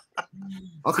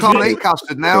 I can't eat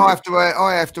custard now. I have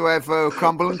to have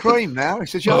crumble and cream now.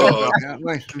 It's a joke. I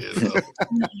think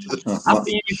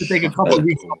you need to take a couple of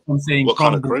weeks off from saying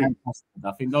crumble and custard.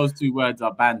 I think those 2 words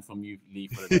are banned from you, Lee.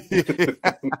 For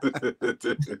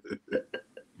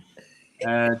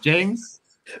James?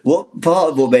 What part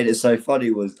of what made it so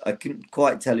funny was I couldn't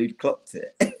quite tell who'd clocked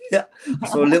it. I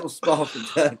saw a little spark from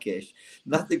Turkish,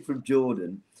 nothing from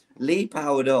Jordan. Lee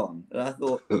powered on, and I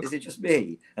thought, is it just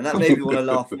me? And that made me want to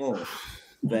laugh more.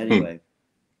 But anyway,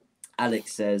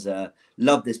 Alex says,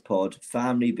 love this pod.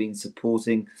 Family been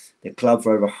supporting the club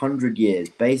for over 100 years.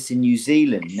 Based in New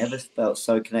Zealand. Never felt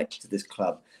so connected to this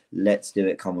club. Let's do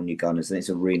it. Come on, you Gunners. And it's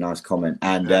a really nice comment.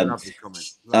 And lovely comment.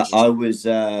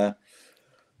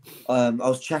 I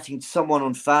was chatting to someone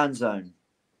on Fan Zone.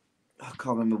 I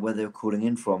can't remember where they were calling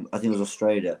in from. I think it was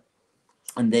Australia.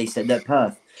 And they said they're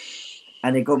Perth.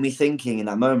 And it got me thinking in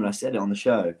that moment. I said it on the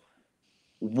show.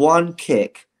 One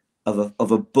kick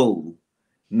of a bull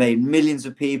made millions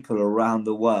of people around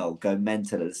the world go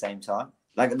mental at the same time.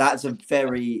 Like, that's a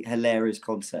very hilarious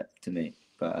concept to me.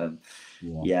 But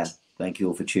yeah, thank you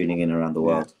all for tuning in around the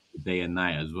world. Day and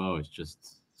night as well.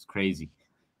 It's crazy.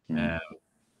 Yeah.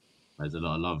 There's a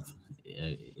lot of love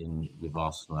with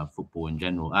Arsenal and football in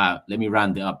general. Let me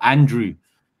round it up. Andrew,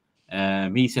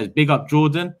 he says, big up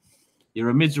Jordan. You're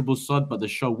a miserable sod, but the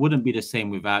show wouldn't be the same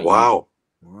without you. Wow.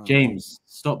 James,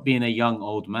 stop being a young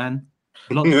old man.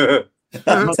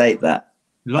 Take that.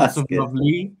 Lots of love,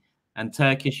 Lee. And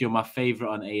Turkish, you're my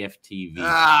favourite on AFTV.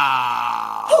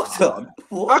 Hold on.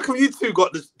 What? How come you 2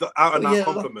 got the out and out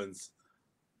compliments?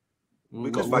 We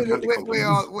are,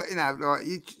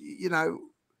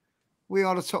 we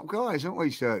are the top guys, aren't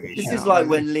we, Turkish? This is like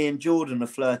when Lee and Jordan were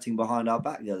flirting behind our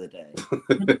back the other day.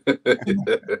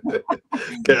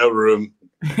 Get a room.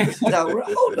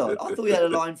 Hold on. I thought we had a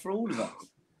line for all of us.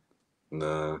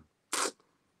 No.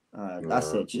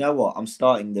 That's it. Do you know what? I'm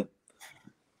starting the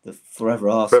Fourever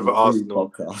Arsenal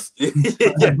podcast.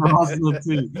 Arsenal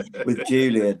too. With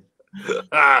Julian.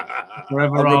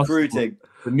 Forever I'm Arsenal. recruiting.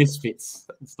 The Misfits.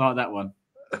 Start that one.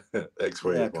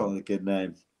 X-rated. Yeah, come on, a good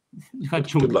name. One.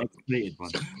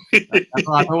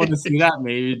 I don't want to see that,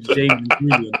 mate. James and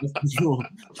Julian. That's sure.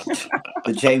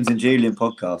 The James and Julian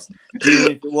podcast.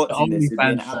 Julian, if you're watching this, it'd be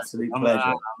an absolute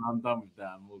pleasure. I'm done with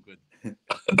that. I'm all good.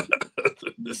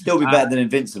 Still be better than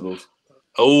Invincibles.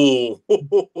 Oh.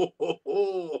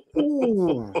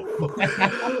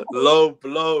 Low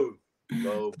blow.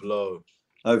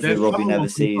 Hopefully, Robbie never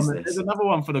sees this. There's another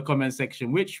one for the comment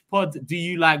section. Which pod do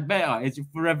you like better? Is it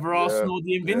Fourever Arsenal or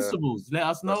the Invincibles? Let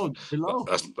us know below.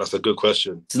 That's a good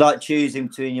question. It's like choosing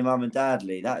between your mum and dad,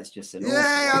 Lee. That is just an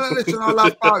listen, I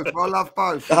love both. I love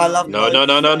both. I love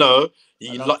no.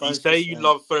 You say you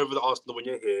love Fourever the Arsenal when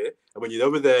you're here, and when you're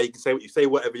over there, you can say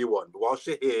whatever you want. But whilst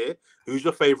you're here, who's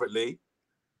your favourite, Lee?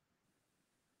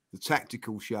 The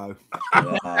tactical show.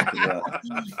 Yeah,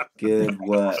 good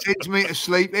work. Sends me to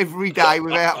sleep every day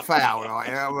without fail. Right?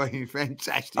 I mean,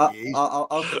 fantastic.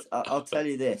 I'll tell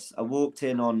you this. I walked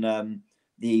in on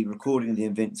the recording of the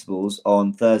Invincibles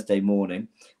on Thursday morning.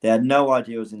 They had no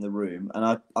idea I was in the room,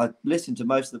 and I listened to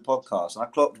most of the podcasts. And I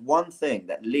clocked one thing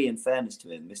that Lee, in fairness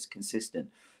to him, Mr.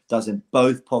 Consistent, does in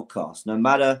both podcasts. No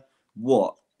matter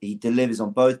what he delivers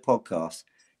on both podcasts,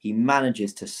 he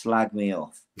manages to slag me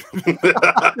off.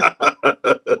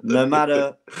 No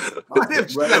matter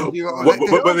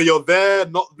whether you're there,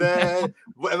 not there,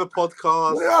 whatever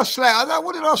podcast.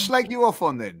 What did I slag you off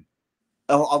on then?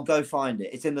 Oh, I'll go find it.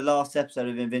 It's in the last episode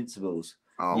of Invincibles.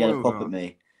 You had a pop at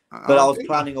me. But I was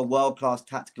planning a world-class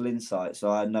tactical insight, so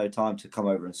I had no time to come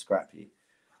over and scrap you.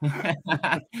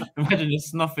 Imagine just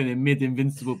snuffing in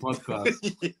mid-Invincible podcast.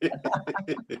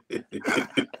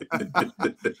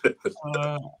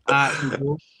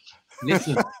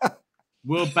 Listen,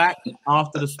 we're back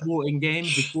after the Sporting game,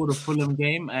 before the Fulham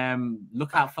game.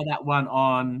 Look out for that one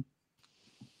on.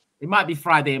 It might be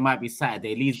Friday, it might be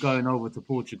Saturday. Lee's going over to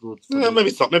Portugal.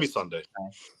 Maybe Sunday.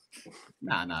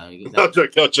 No. I'm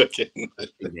joking.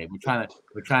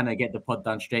 We're trying to get the pod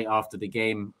done straight after the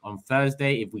game on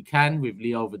Thursday, if we can, with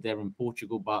Lee over there in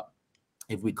Portugal. But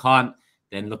if we can't,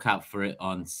 then look out for it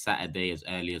on Saturday as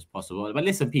early as possible. But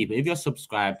listen, people, if you're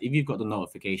subscribed, if you've got the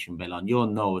notification bell on, you'll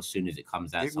know as soon as it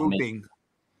comes out.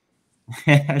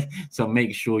 So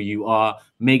make sure you are.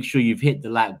 Make sure you've hit the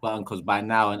like button, because by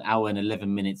now, an hour and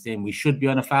 11 minutes in, we should be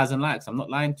on 1,000 likes. I'm not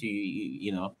lying to you.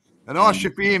 You know. And I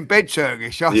should be in bed,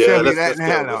 Turkish. I'll tell you that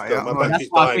now.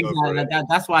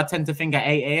 That's why I tend to think at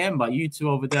 8 a.m. But you two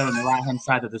over there on the right hand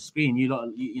side of the screen, you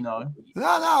know. No,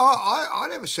 I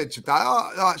never said today.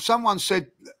 Like someone said,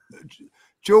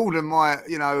 Jordan,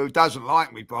 who doesn't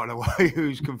like me, by the way,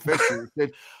 who's confessing,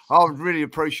 said, I would really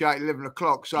appreciate 11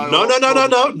 o'clock. So no.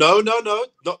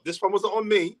 Not this one wasn't on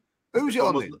me. Who was it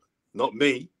on? Not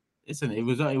me. Listen, it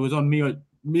was on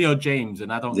me or James,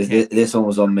 and I don't care. This one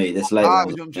was on me. This late one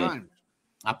was on James.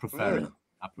 I prefer it.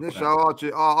 So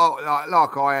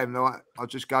like I am, I'll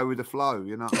just go with the flow.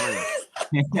 You know what I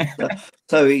mean?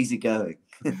 So easy going.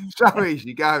 So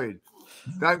easy going.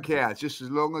 Don't care. Just as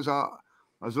long as I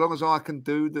can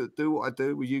do what I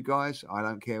do with you guys, I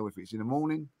don't care if it's in the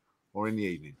morning or in the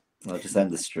evening. I'll just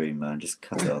end the stream, man. Just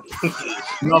cut it off.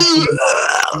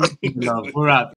 Love. We're out.